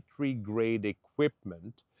military-grade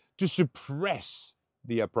equipment to suppress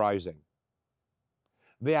the uprising.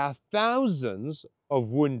 There are thousands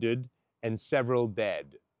of wounded and several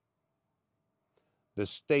dead. The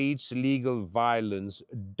state's legal violence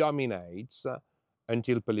dominates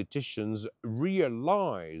until politicians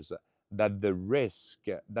realize that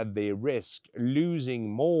they risk losing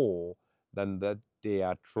more than that they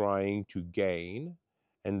are trying to gain,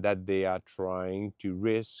 and that they are trying to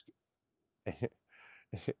risk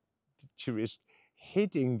to risk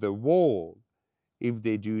hitting the wall if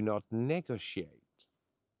they do not negotiate.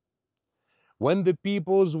 When the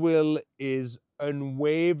people's will is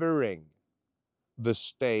unwavering, the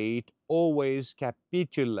state always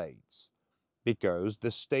capitulates because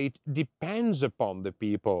the state depends upon the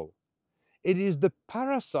people. It is the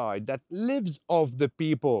parasite that lives off the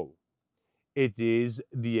people. It is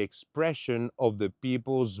the expression of the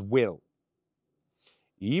people's will.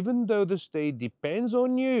 Even though the state depends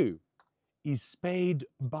on you, is paid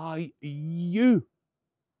by you,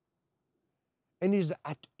 and is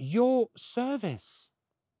at your service,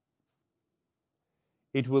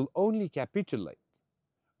 it will only capitulate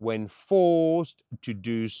when forced to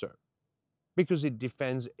do so, because it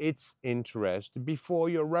defends its interest before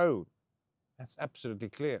your own. That's absolutely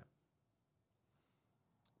clear.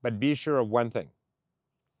 But be sure of one thing: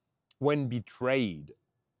 when betrayed,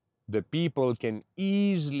 the people can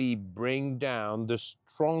easily bring down the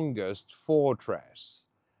strongest fortress,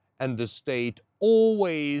 and the state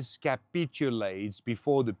always capitulates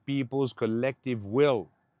before the people's collective will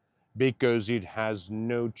because it has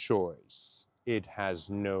no choice. It has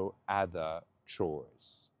no other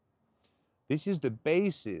choice. This is the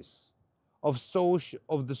basis of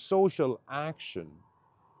the social action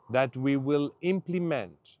that we will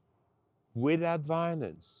implement without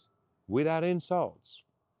violence, without insults,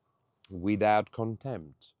 without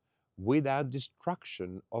contempt, without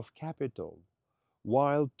destruction of capital,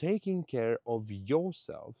 while taking care of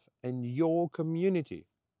yourself and your community.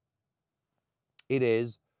 It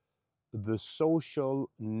is the social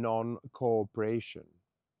non-cooperation.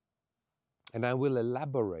 And I will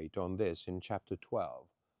elaborate on this in chapter 12,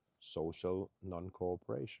 social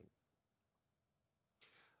non-cooperation.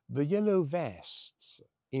 The Yellow Vests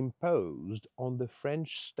imposed on the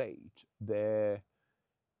French state their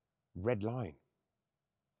red line,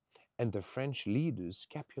 and the French leaders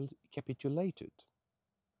capitulated.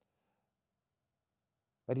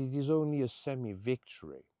 But it is only a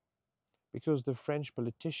semi-victory, because the French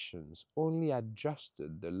politicians only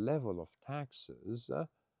adjusted the level of taxes,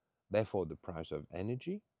 therefore the price of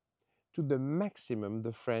energy, to the maximum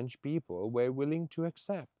the French people were willing to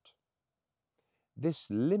accept. This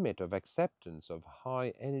limit of acceptance of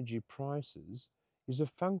high energy prices is a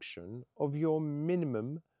function of your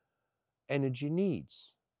minimum energy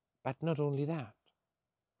needs. But not only that,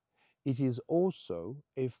 it is also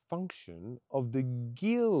a function of the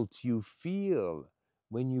guilt you feel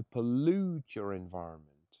when you pollute your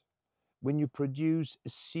environment, when you produce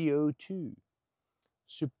CO2,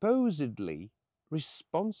 supposedly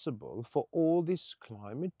responsible for all this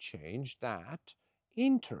climate change that,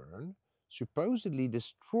 in turn, supposedly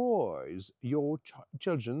destroys your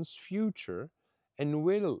children's future and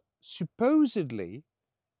will supposedly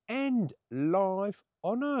end life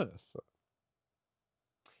on Earth.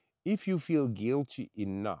 If you feel guilty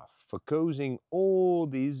enough for causing all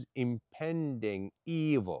these impending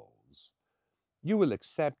evils, you will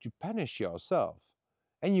accept to punish yourself,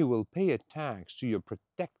 and you will pay a tax to your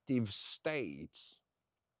protective states.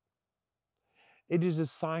 It is a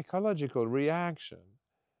psychological reaction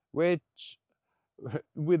which,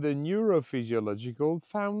 with a neurophysiological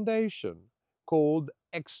foundation called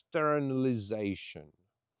externalization,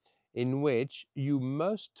 in which you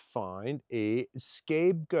must find a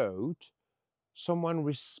scapegoat, someone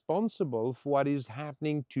responsible for what is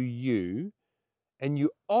happening to you, and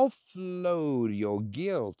you offload your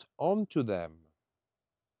guilt onto them.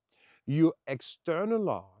 You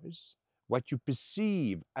externalize what you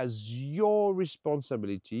perceive as your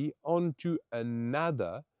responsibility onto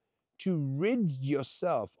another to rid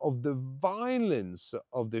yourself of the violence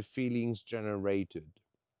of the feelings generated.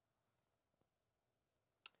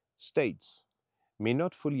 States may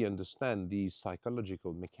not fully understand these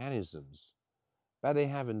psychological mechanisms, but they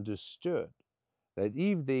have understood that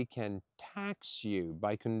if they can tax you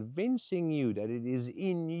by convincing you that it is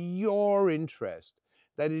in your interest,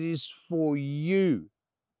 that it is for you,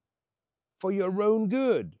 for your own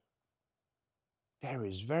good, there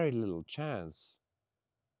is very little chance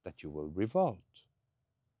that you will revolt.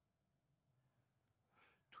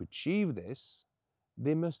 To achieve this,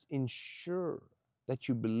 they must ensure that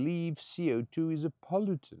you believe CO2 is a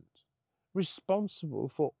pollutant responsible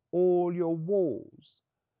for all your wars,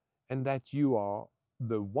 and that you are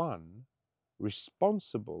the one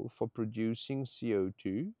responsible for producing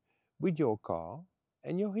CO2 with your car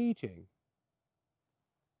and your heating.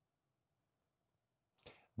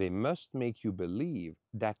 They must make you believe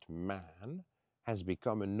that man has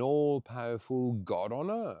become an all powerful God on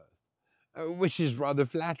earth, which is rather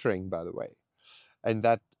flattering, by the way, and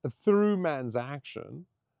that through man's action,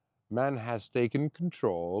 man has taken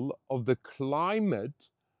control of the climate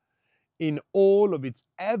in all of its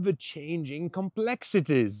ever changing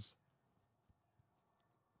complexities.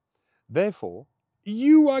 Therefore,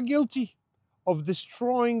 you are guilty of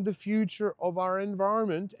destroying the future of our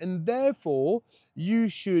environment, and therefore, you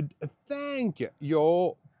should thank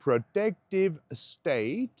your protective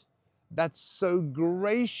state that so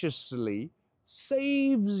graciously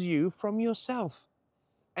saves you from yourself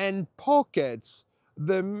and pockets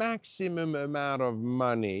the maximum amount of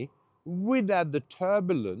money without the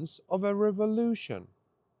turbulence of a revolution.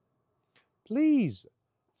 Please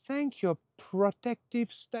thank your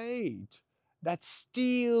protective state that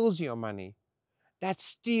steals your money, that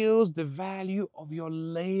steals the value of your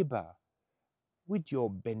labor with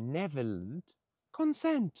your benevolent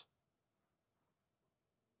consent.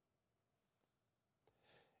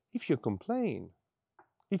 If you complain,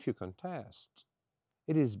 if you contest,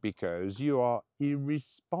 it is because you are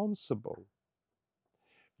irresponsible,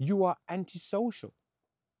 you are antisocial,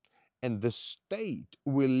 and the state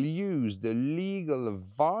will use the legal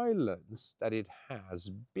violence that it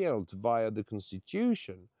has built via the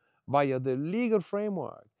Constitution, via the legal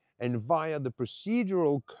framework, and via the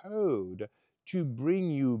procedural code to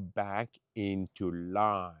bring you back into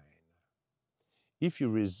line. If you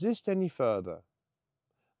resist any further,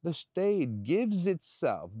 the state gives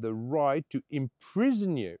itself the right to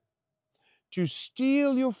imprison you, to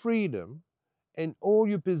steal your freedom and all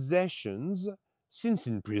your possessions, since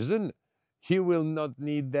in prison you will not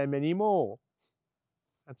need them anymore.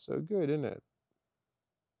 That's so good, isn't it?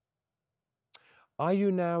 Are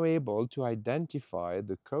you now able to identify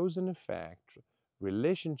the cause and effect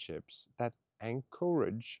relationships that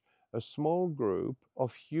encourage a small group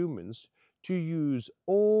of humans to use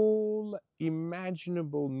all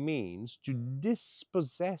imaginable means to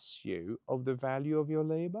dispossess you of the value of your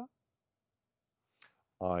labor?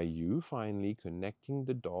 Are you finally connecting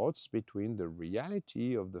the dots between the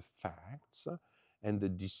reality of the facts and the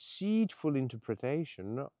deceitful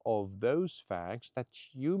interpretation of those facts that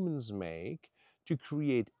humans make to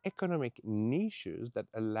create economic niches that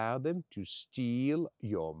allow them to steal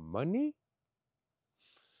your money?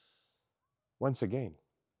 Once again,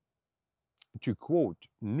 to quote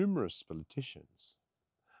numerous politicians,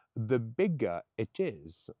 the bigger it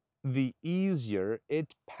is, the easier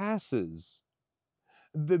it passes.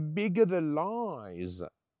 The bigger the lies,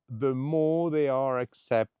 the more they are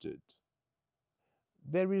accepted.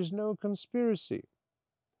 There is no conspiracy.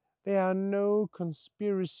 There are no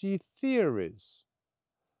conspiracy theories.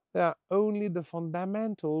 There are only the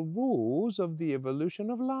fundamental rules of the evolution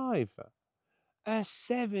of life. A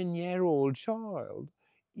 7-year-old child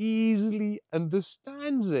easily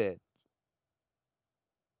understands it,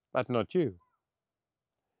 but not you,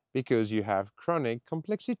 because you have chronic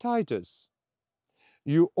complexities.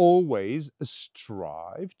 You always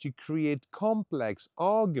strive to create complex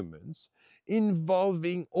arguments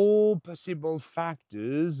involving all possible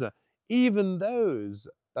factors, even those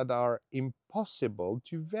that are impossible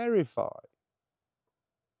to verify.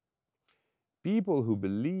 People who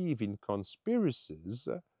believe in conspiracies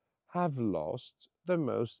have lost the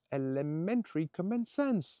most elementary common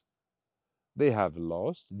sense. They have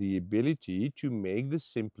lost the ability to make the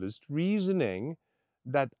simplest reasoning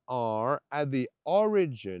that are at the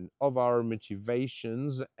origin of our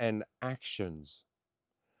motivations and actions.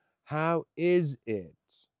 How is it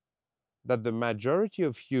that the majority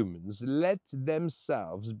of humans let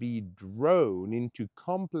themselves be drawn into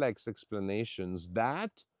complex explanations that,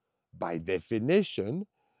 by definition,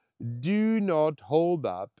 do not hold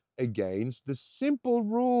up against the simple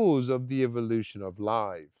rules of the evolution of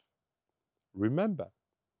life? Remember,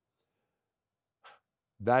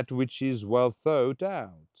 that which is well thought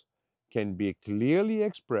out can be clearly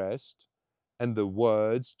expressed, and the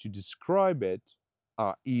words to describe it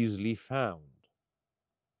are easily found.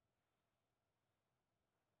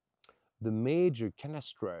 The major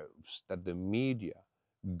catastrophes that the media,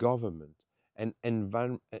 government, and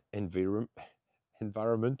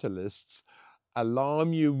environmentalists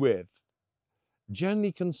alarm you with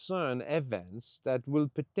generally concern events that will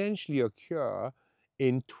potentially occur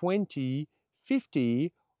in 20,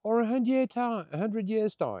 50, or 100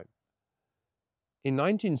 years' time. In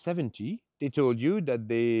 1970, they told you that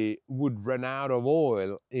they would run out of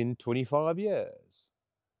oil in 25 years.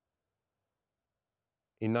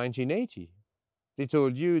 In 1980, they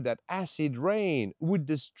told you that acid rain would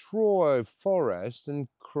destroy forests and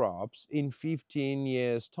crops in 15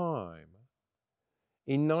 years' time.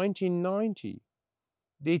 In 1990,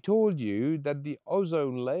 they told you that the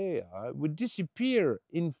ozone layer would disappear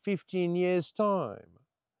in 15 years' time.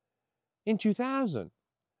 In 2000,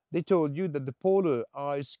 they told you that the polar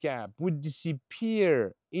ice cap would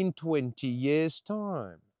disappear in 20 years'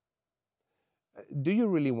 time. Do you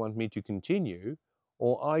really want me to continue,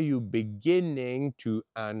 or are you beginning to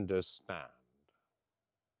understand?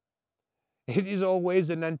 It is always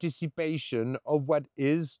an anticipation of what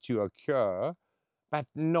is to occur, but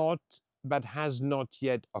has not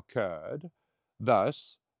yet occurred,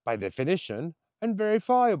 thus, by definition,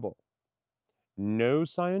 unverifiable. No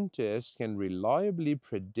scientist can reliably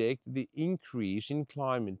predict the increase in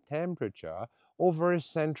climate temperature over a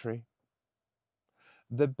century.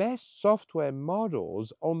 The best software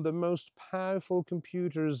models on the most powerful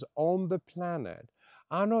computers on the planet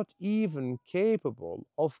are not even capable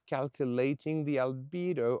of calculating the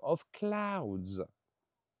albedo of clouds.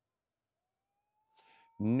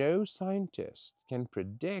 No scientist can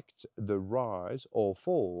predict the rise or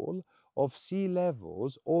fall of sea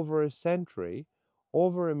levels over a century,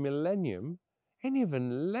 over a millennium, and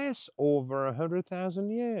even less over 100,000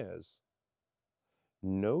 years.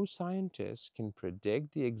 No scientist can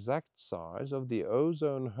predict the exact size of the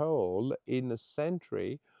ozone hole in a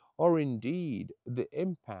century, or indeed the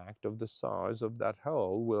impact of the size of that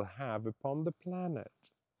hole will have upon the planet.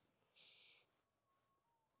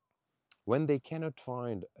 When they cannot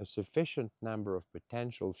find a sufficient number of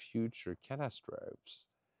potential future catastrophes,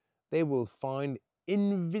 they will find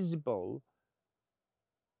invisible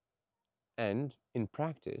and, in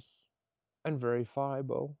practice,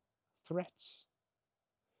 unverifiable threats.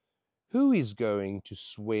 Who is going to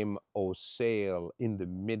swim or sail in the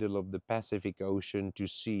middle of the Pacific Ocean to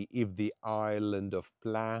see if the island of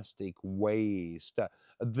plastic waste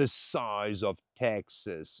the size of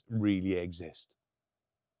Texas really exists?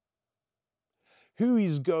 Who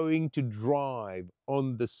is going to drive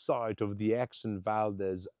on the site of the Exxon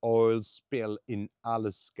Valdez oil spill in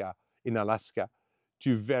Alaska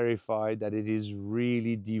to verify that it is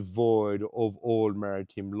really devoid of all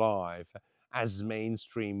maritime life, as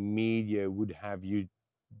mainstream media would have you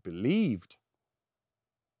believed?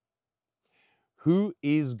 Who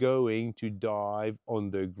is going to dive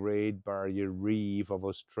on the Great Barrier Reef of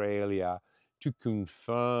Australia to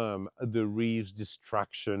confirm the reef's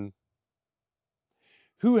destruction?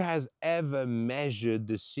 Who has ever measured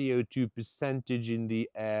the CO2 percentage in the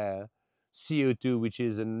air? CO2, which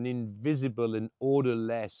is an invisible and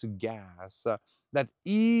odorless gas that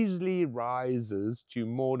easily rises to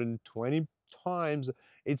more than 20 times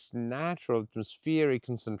its natural atmospheric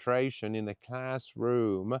concentration in a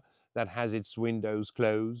classroom that has its windows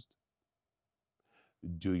closed.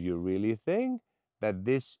 Do you really think that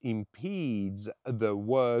this impedes the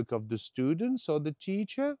work of the students or the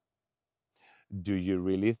teacher? Do you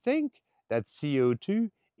really think that CO2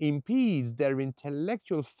 impedes their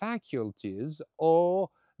intellectual faculties or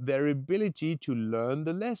their ability to learn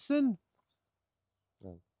the lesson?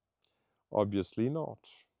 No, obviously not.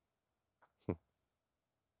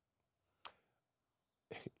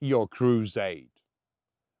 Your crusade,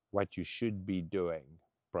 what you should be doing,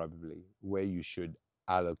 probably, where you should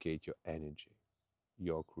allocate your energy,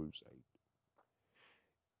 your crusade.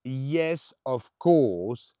 Yes, of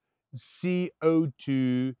course,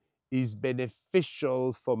 CO2 is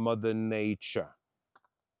beneficial for Mother Nature.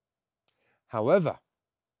 However,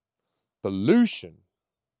 pollution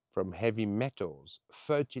from heavy metals,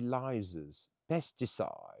 fertilizers,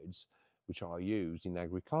 pesticides, which are used in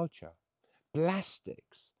agriculture,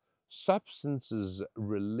 plastics, substances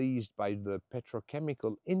released by the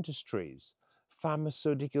petrochemical industries,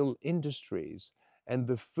 pharmaceutical industries, and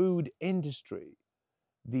the food industry.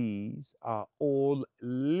 These are all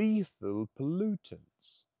lethal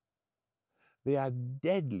pollutants. They are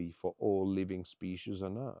deadly for all living species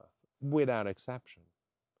on Earth, without exception,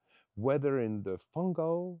 whether in the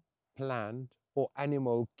fungal, plant, or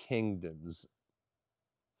animal kingdoms.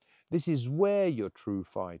 This is where your true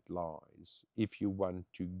fight lies if you want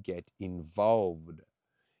to get involved,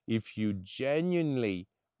 if you genuinely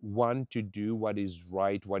want to do what is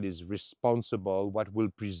right, what is responsible, what will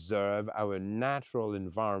preserve our natural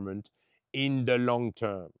environment in the long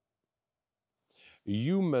term.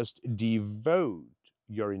 You must devote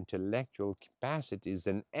your intellectual capacities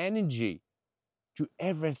and energy to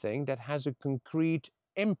everything that has a concrete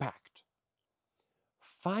impact.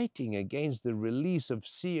 Fighting against the release of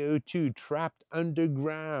CO2 trapped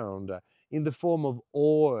underground in the form of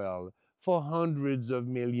oil for hundreds of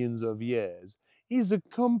millions of years is a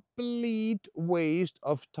complete waste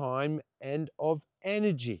of time and of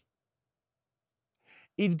energy.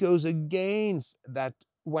 It goes against that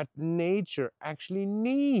what nature actually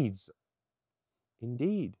needs.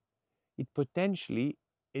 Indeed, it potentially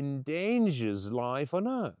endangers life on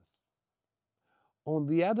Earth. On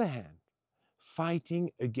the other hand,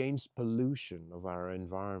 fighting against pollution of our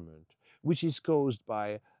environment, which is caused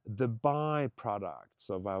by the byproducts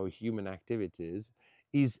of our human activities,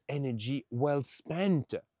 is energy well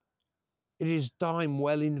spent. It is time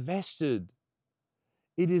well invested.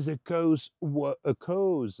 It is a cause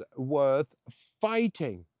worth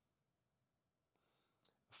fighting.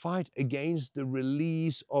 Fight against the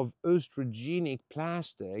release of oestrogenic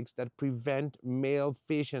plastics that prevent male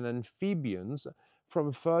fish and amphibians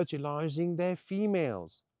from fertilizing their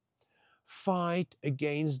females. Fight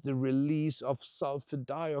against the release of sulfur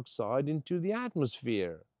dioxide into the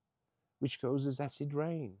atmosphere, which causes acid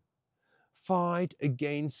rain. Fight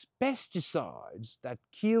against pesticides that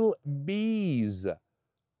kill bees,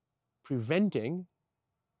 preventing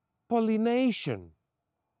pollination.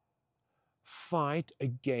 Fight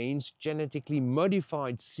against genetically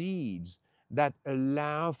modified seeds that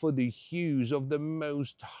allow for the use of the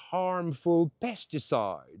most harmful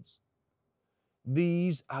pesticides.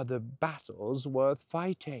 These are the battles worth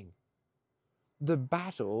fighting. The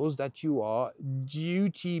battles that you are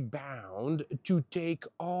duty bound to take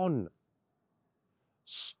on.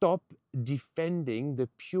 Stop defending the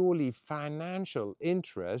purely financial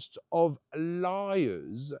interests of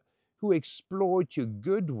liars who exploit your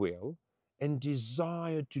goodwill and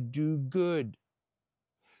desire to do good,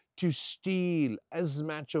 to steal as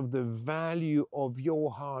much of the value of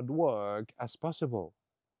your hard work as possible.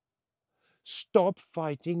 Stop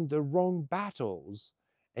fighting the wrong battles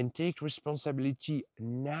and take responsibility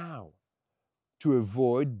now to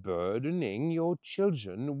avoid burdening your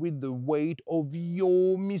children with the weight of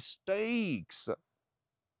your mistakes,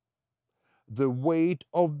 the weight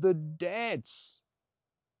of the debts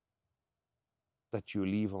that you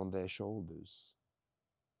leave on their shoulders,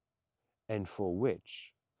 and for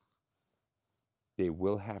which they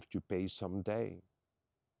will have to pay someday.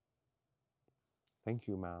 Thank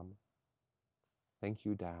you, Mom. Thank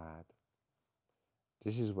you, Dad.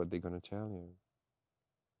 This is what they're going to tell you.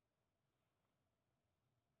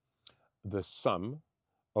 The sum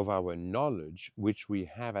of our knowledge, which we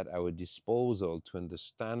have at our disposal to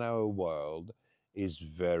understand our world, is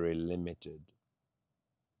very limited.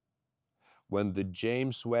 When the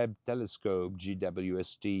James Webb Telescope,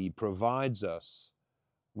 JWST, provides us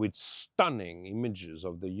with stunning images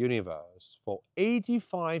of the universe for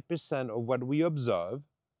 85% of what we observe,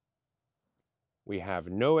 we have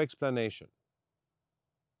no explanation.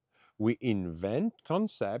 We invent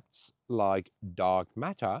concepts like dark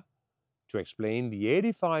matter to explain the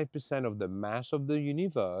 85% of the mass of the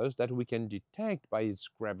universe that we can detect by its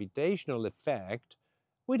gravitational effect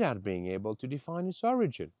without being able to define its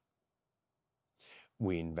origin.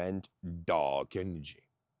 We invent dark energy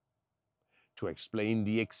to explain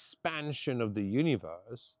the expansion of the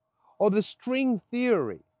universe, or the string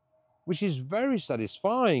theory, which is very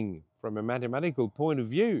satisfying from a mathematical point of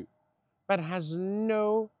view, but has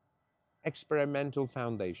no experimental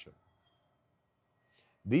foundation.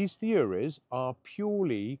 These theories are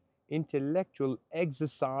purely intellectual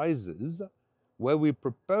exercises where we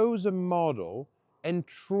propose a model and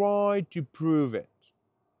try to prove it.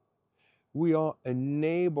 We are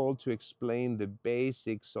unable to explain the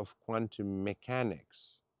basics of quantum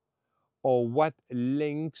mechanics or what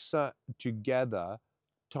links together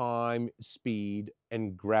time, speed,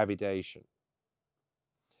 and gravitation.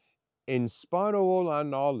 In spite of all our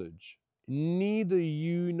knowledge, neither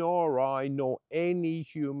you nor I nor any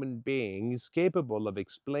human being is capable of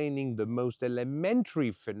explaining the most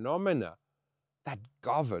elementary phenomena that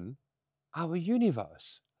govern our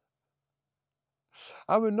universe.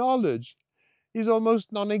 Our knowledge is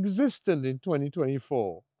almost non-existent in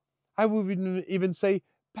 2024. I would even say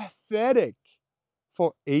pathetic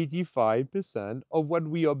for 85% of what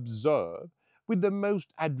we observe with the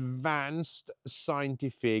most advanced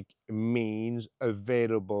scientific means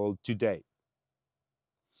available today.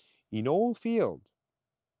 In all fields,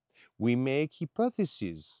 we make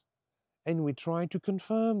hypotheses and we try to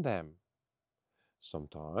confirm them.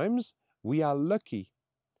 Sometimes we are lucky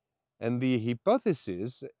and the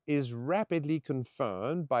hypothesis is rapidly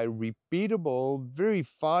confirmed by repeatable,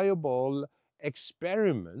 verifiable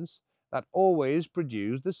experiments that always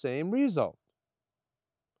produce the same result.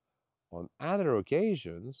 On other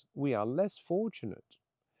occasions, we are less fortunate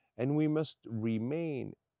and we must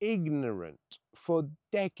remain ignorant for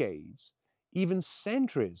decades, even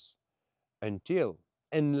centuries, until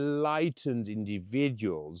enlightened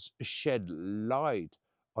individuals shed light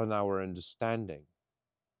on our understanding.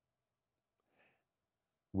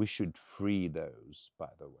 We should free those, by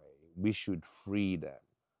the way. We should free them.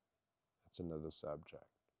 That's another subject.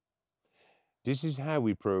 This is how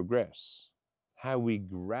we progress, how we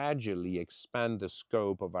gradually expand the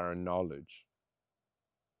scope of our knowledge.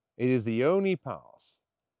 It is the only path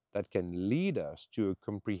that can lead us to a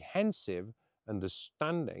comprehensive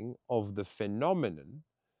understanding of the phenomenon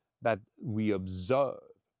that we observe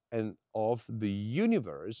and of the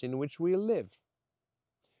universe in which we live.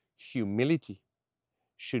 Humility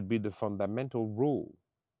should be the fundamental rule,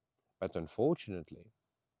 but unfortunately,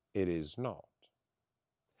 it is not.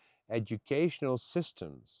 Educational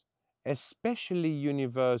systems, especially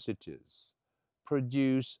universities,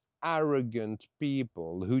 produce arrogant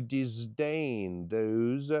people who disdain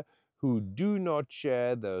those who do not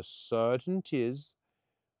share their certainties,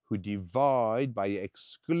 who divide by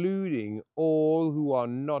excluding all who are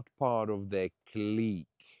not part of their clique.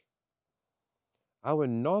 Our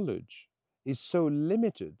knowledge is so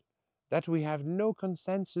limited that we have no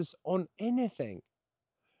consensus on anything,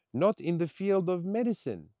 not in the field of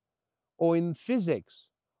medicine, or in physics,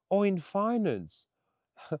 or in finance,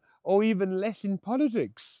 or even less in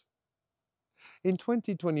politics. In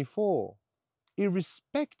 2024,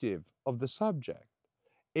 irrespective of the subject,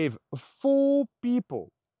 if four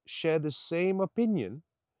people share the same opinion,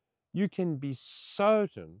 you can be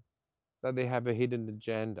certain that they have a hidden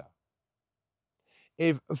agenda.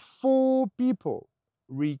 If four people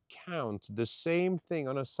recount the same thing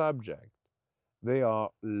on a subject, they are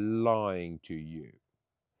lying to you.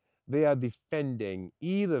 They are defending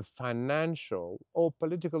either financial or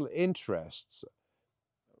political interests,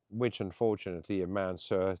 which unfortunately amounts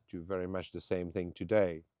to very much the same thing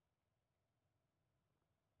today.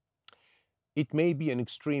 It may be an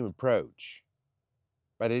extreme approach,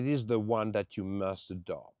 but it is the one that you must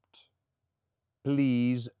adopt.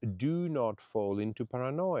 Please do not fall into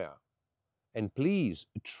paranoia. And please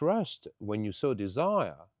trust when you so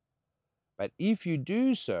desire. But if you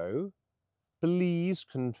do so, please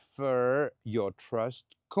confer your trust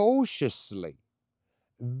cautiously.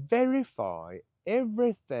 Verify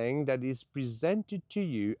everything that is presented to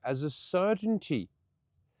you as a certainty,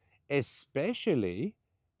 especially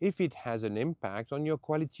if it has an impact on your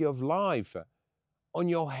quality of life, on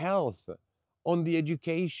your health, on the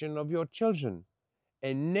education of your children,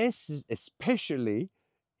 and especially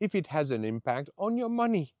if it has an impact on your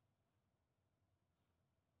money.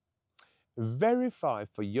 Verify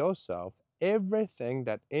for yourself everything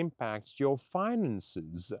that impacts your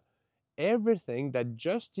finances, everything that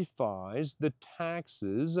justifies the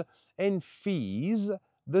taxes and fees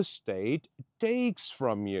the state takes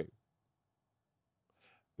from you.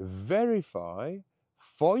 Verify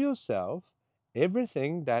for yourself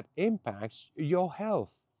everything that impacts your health.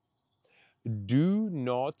 Do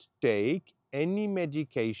not take any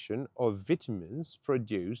medication or vitamins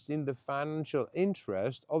produced in the financial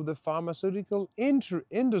interest of the pharmaceutical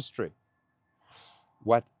industry.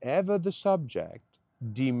 Whatever the subject,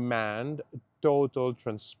 demand total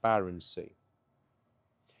transparency.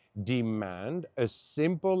 Demand a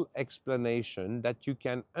simple explanation that you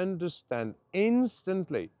can understand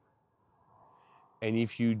instantly. And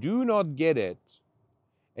if you do not get it,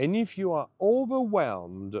 and if you are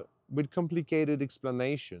overwhelmed with complicated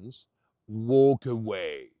explanations, walk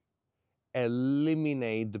away.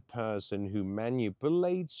 Eliminate the person who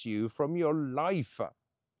manipulates you from your life.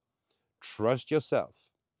 Trust yourself.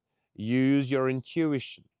 Use your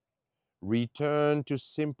intuition. Return to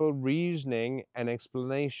simple reasoning and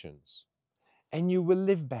explanations, and you will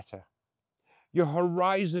live better. Your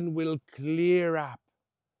horizon will clear up,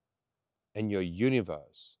 and your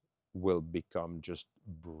universe will become just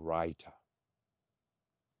brighter.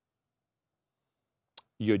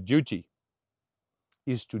 Your duty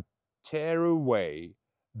is to tear away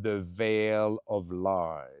the veil of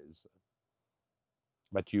lies,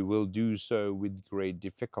 but you will do so with great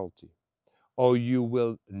difficulty, or you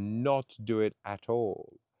will not do it at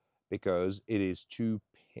all because it is too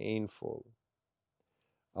painful.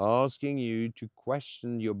 Asking you to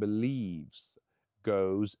question your beliefs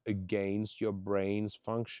goes against your brain's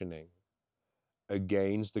functioning,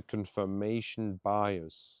 against the confirmation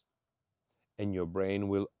bias, and your brain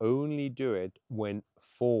will only do it when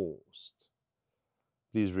forced.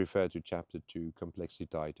 Please refer to Chapter 2,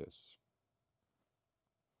 Complexitatis.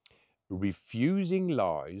 Refusing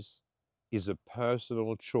lies is a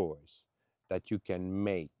personal choice that you can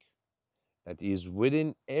make, that is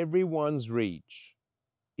within everyone's reach.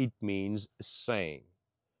 It means saying,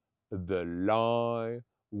 the lie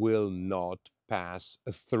will not pass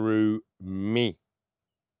through me.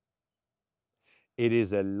 It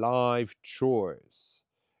is a life choice.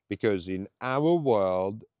 because in our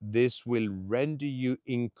world, this will render you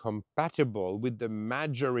incompatible with the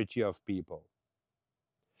majority of people.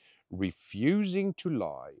 Refusing to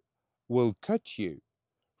lie will cut you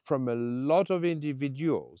from a lot of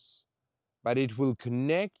individuals, but it will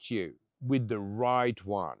connect you with the right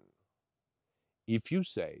one. If you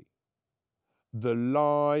say, the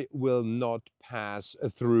lie will not pass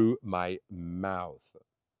through my mouth,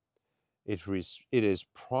 it is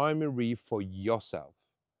primary for yourself.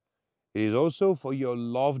 It is also for your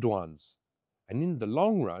loved ones, and in the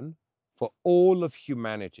long run, for all of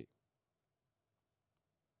humanity.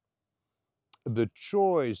 The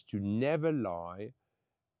choice to never lie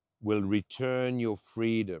will return your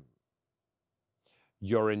freedom,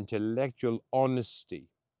 your intellectual honesty.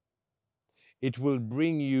 It will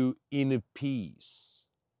bring you inner peace.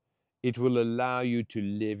 It will allow you to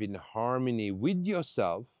live in harmony with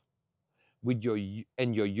yourself,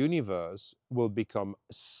 and your universe will become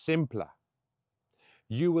simpler.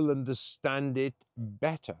 You will understand it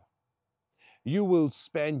better. You will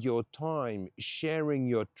spend your time sharing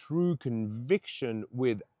your true conviction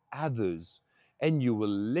with others, and you will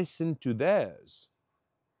listen to theirs.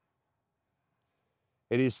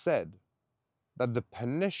 It is said that the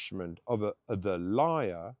punishment of the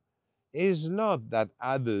liar is not that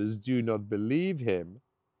others do not believe him,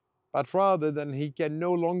 but rather that he can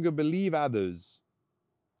no longer believe others.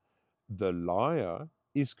 The liar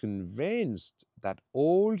is convinced that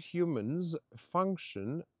all humans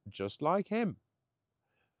function just like him,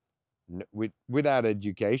 without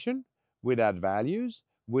education, without values,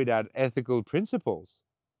 without ethical principles.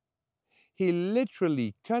 He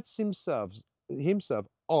literally cuts himself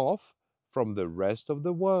off from the rest of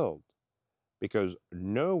the world because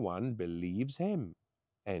no one believes him,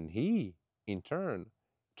 and he, in turn,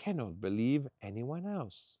 cannot believe anyone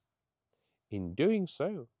else. In doing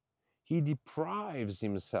so, he deprives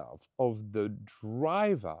himself of the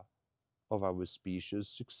driver of our species'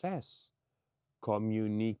 success: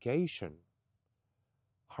 communication,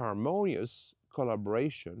 harmonious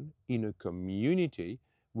collaboration in a community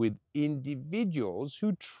with individuals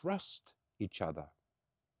who trust each other.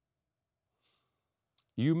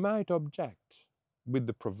 You might object with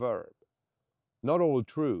the proverb, not all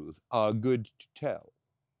truths are good to tell.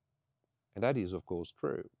 And that is, of course,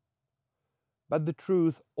 true. But the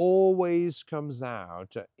truth always comes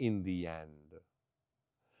out in the end.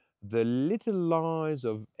 The little lies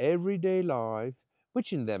of everyday life,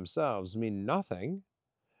 which in themselves mean nothing,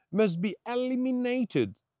 must be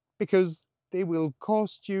eliminated because they will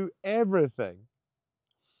cost you everything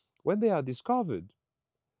when they are discovered.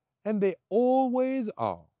 And they always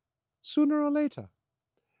are, sooner or later.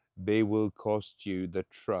 They will cost you the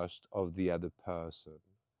trust of the other person,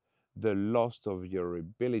 the loss of your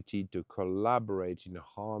ability to collaborate in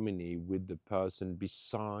harmony with the person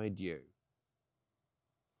beside you.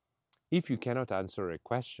 If you cannot answer a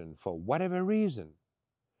question for whatever reason,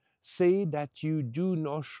 say that you do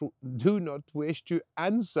not wish to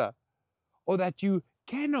answer, or that you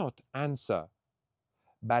cannot answer.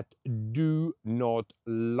 But do not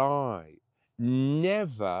lie.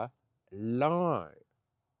 Never lie.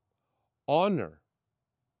 Honor.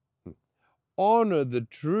 Honor the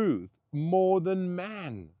truth more than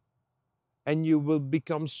man, and you will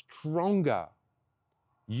become stronger.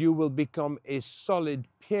 You will become a solid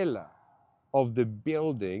pillar of the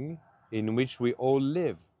building in which we all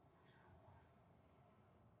live.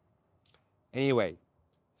 Anyway,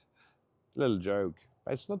 little joke,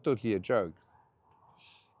 but it's not totally a joke.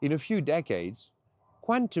 In a few decades,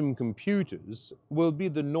 quantum computers will be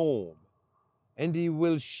the norm, and they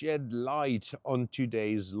will shed light on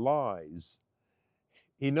today's lies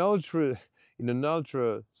in an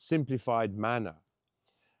ultra simplified manner.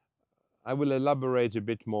 I will elaborate a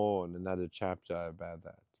bit more in another chapter about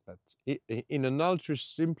that. But in an ultra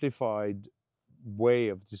simplified way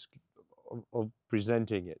of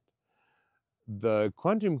presenting it, the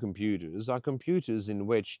quantum computers are computers in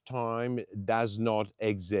which time does not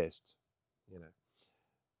exist. You know,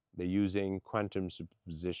 they're using quantum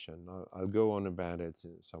superposition. I'll go on about it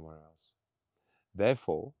somewhere else.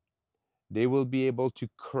 Therefore, they will be able to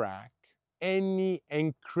crack any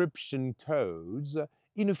encryption codes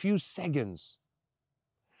in a few seconds.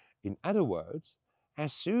 In other words,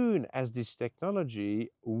 as soon as this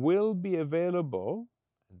technology will be available,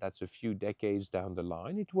 and that's a few decades down the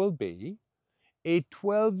line, it will be, a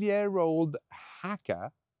 12-year-old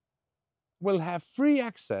hacker will have free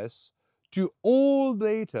access to all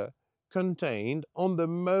data contained on the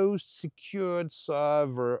most secured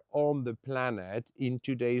server on the planet in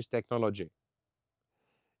today's technology.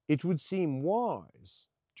 It would seem wise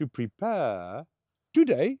to prepare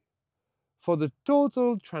today For the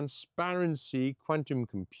total transparency quantum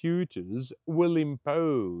computers will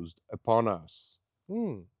impose upon us.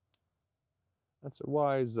 That's a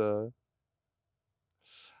wise.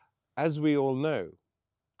 As we all know,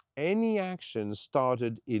 any action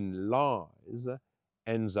started in lies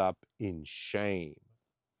ends up in shame.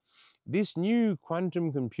 This new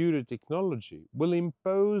quantum computer technology will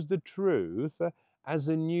impose the truth as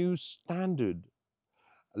a new standard.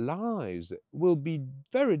 Lies will be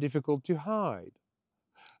very difficult to hide.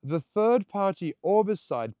 The third party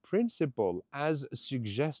oversight principle, as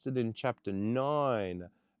suggested in Chapter 9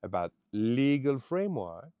 about legal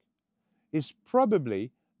framework, is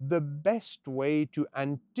probably the best way to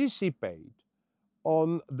anticipate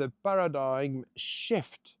on the paradigm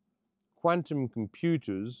shift quantum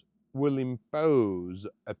computers will impose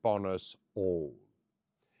upon us all.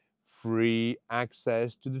 Free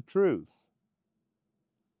access to the truth.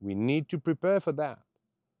 We need to prepare for that.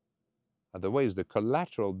 Otherwise, the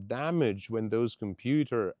collateral damage when those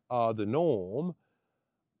computers are the norm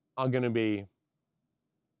are going to be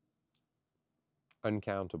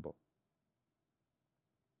uncountable.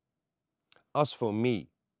 As for me,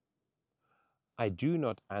 I do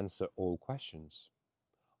not answer all questions.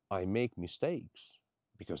 I make mistakes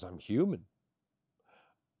because I'm human.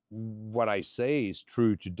 What I say is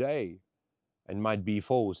true today and might be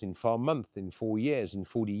false in 4 months, in 4 years, in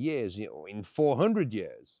 40 years, or in 400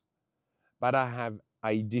 years. But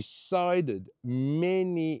I decided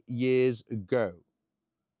many years ago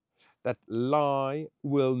that lie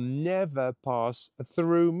will never pass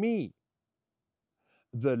through me.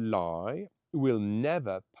 The lie will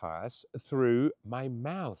never pass through my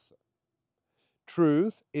mouth.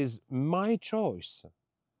 Truth is my choice.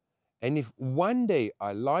 And if one day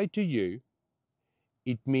I lie to you,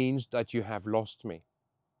 it means that you have lost me.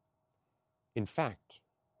 In fact,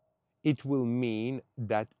 it will mean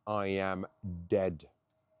that I am dead.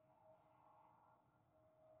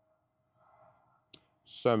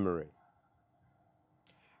 Summary.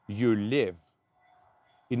 You live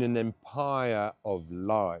in an empire of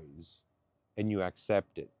lies and you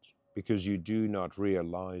accept it because you do not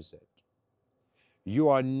realize it. You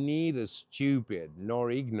are neither stupid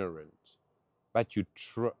nor ignorant, but you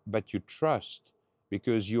trust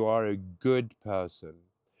because you are a good person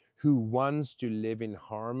who wants to live in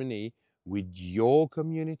harmony with your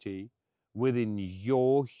community within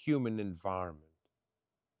your human environment.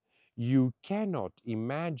 You cannot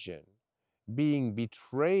imagine being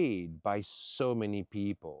betrayed by so many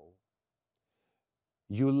people.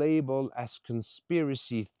 You label as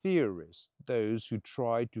conspiracy theorists those who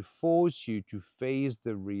try to force you to face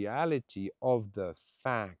the reality of the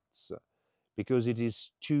facts because it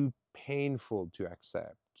is too painful to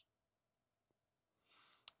accept.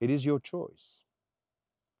 It is your choice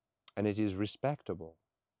and it is respectable.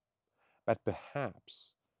 But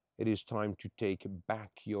perhaps it is time to take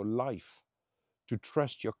back your life, to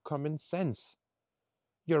trust your common sense,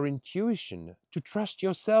 your intuition, to trust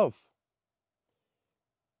yourself.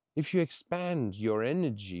 If you expand your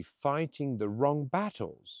energy fighting the wrong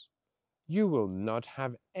battles, you will not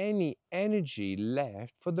have any energy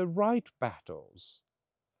left for the right battles.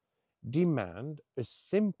 Demand a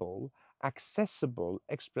simple, accessible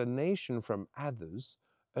explanation from others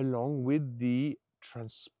along with the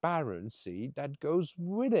transparency that goes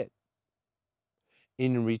with it.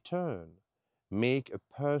 In return, make a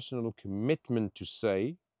personal commitment to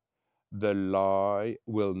say, the lie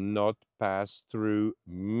will not pass through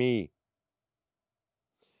me.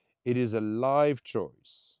 It is a life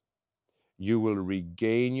choice. You will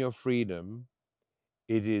regain your freedom.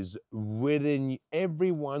 It is within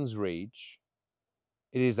everyone's reach.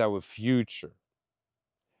 It is our future.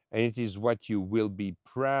 And it is what you will be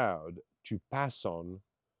proud to pass on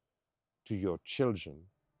to your children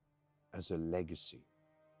as a legacy.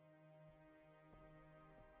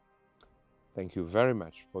 Thank you very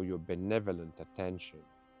much for your benevolent attention.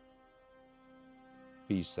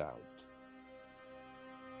 Peace out.